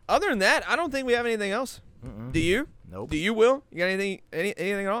bad. Other than that, I don't think we have anything else. Mm-mm. Do you? Nope. Do you, Will? You got anything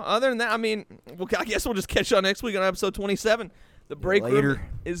at all? Other than that, I mean, I guess we'll just catch y'all next week on episode 27. The break room later.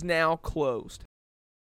 is now closed.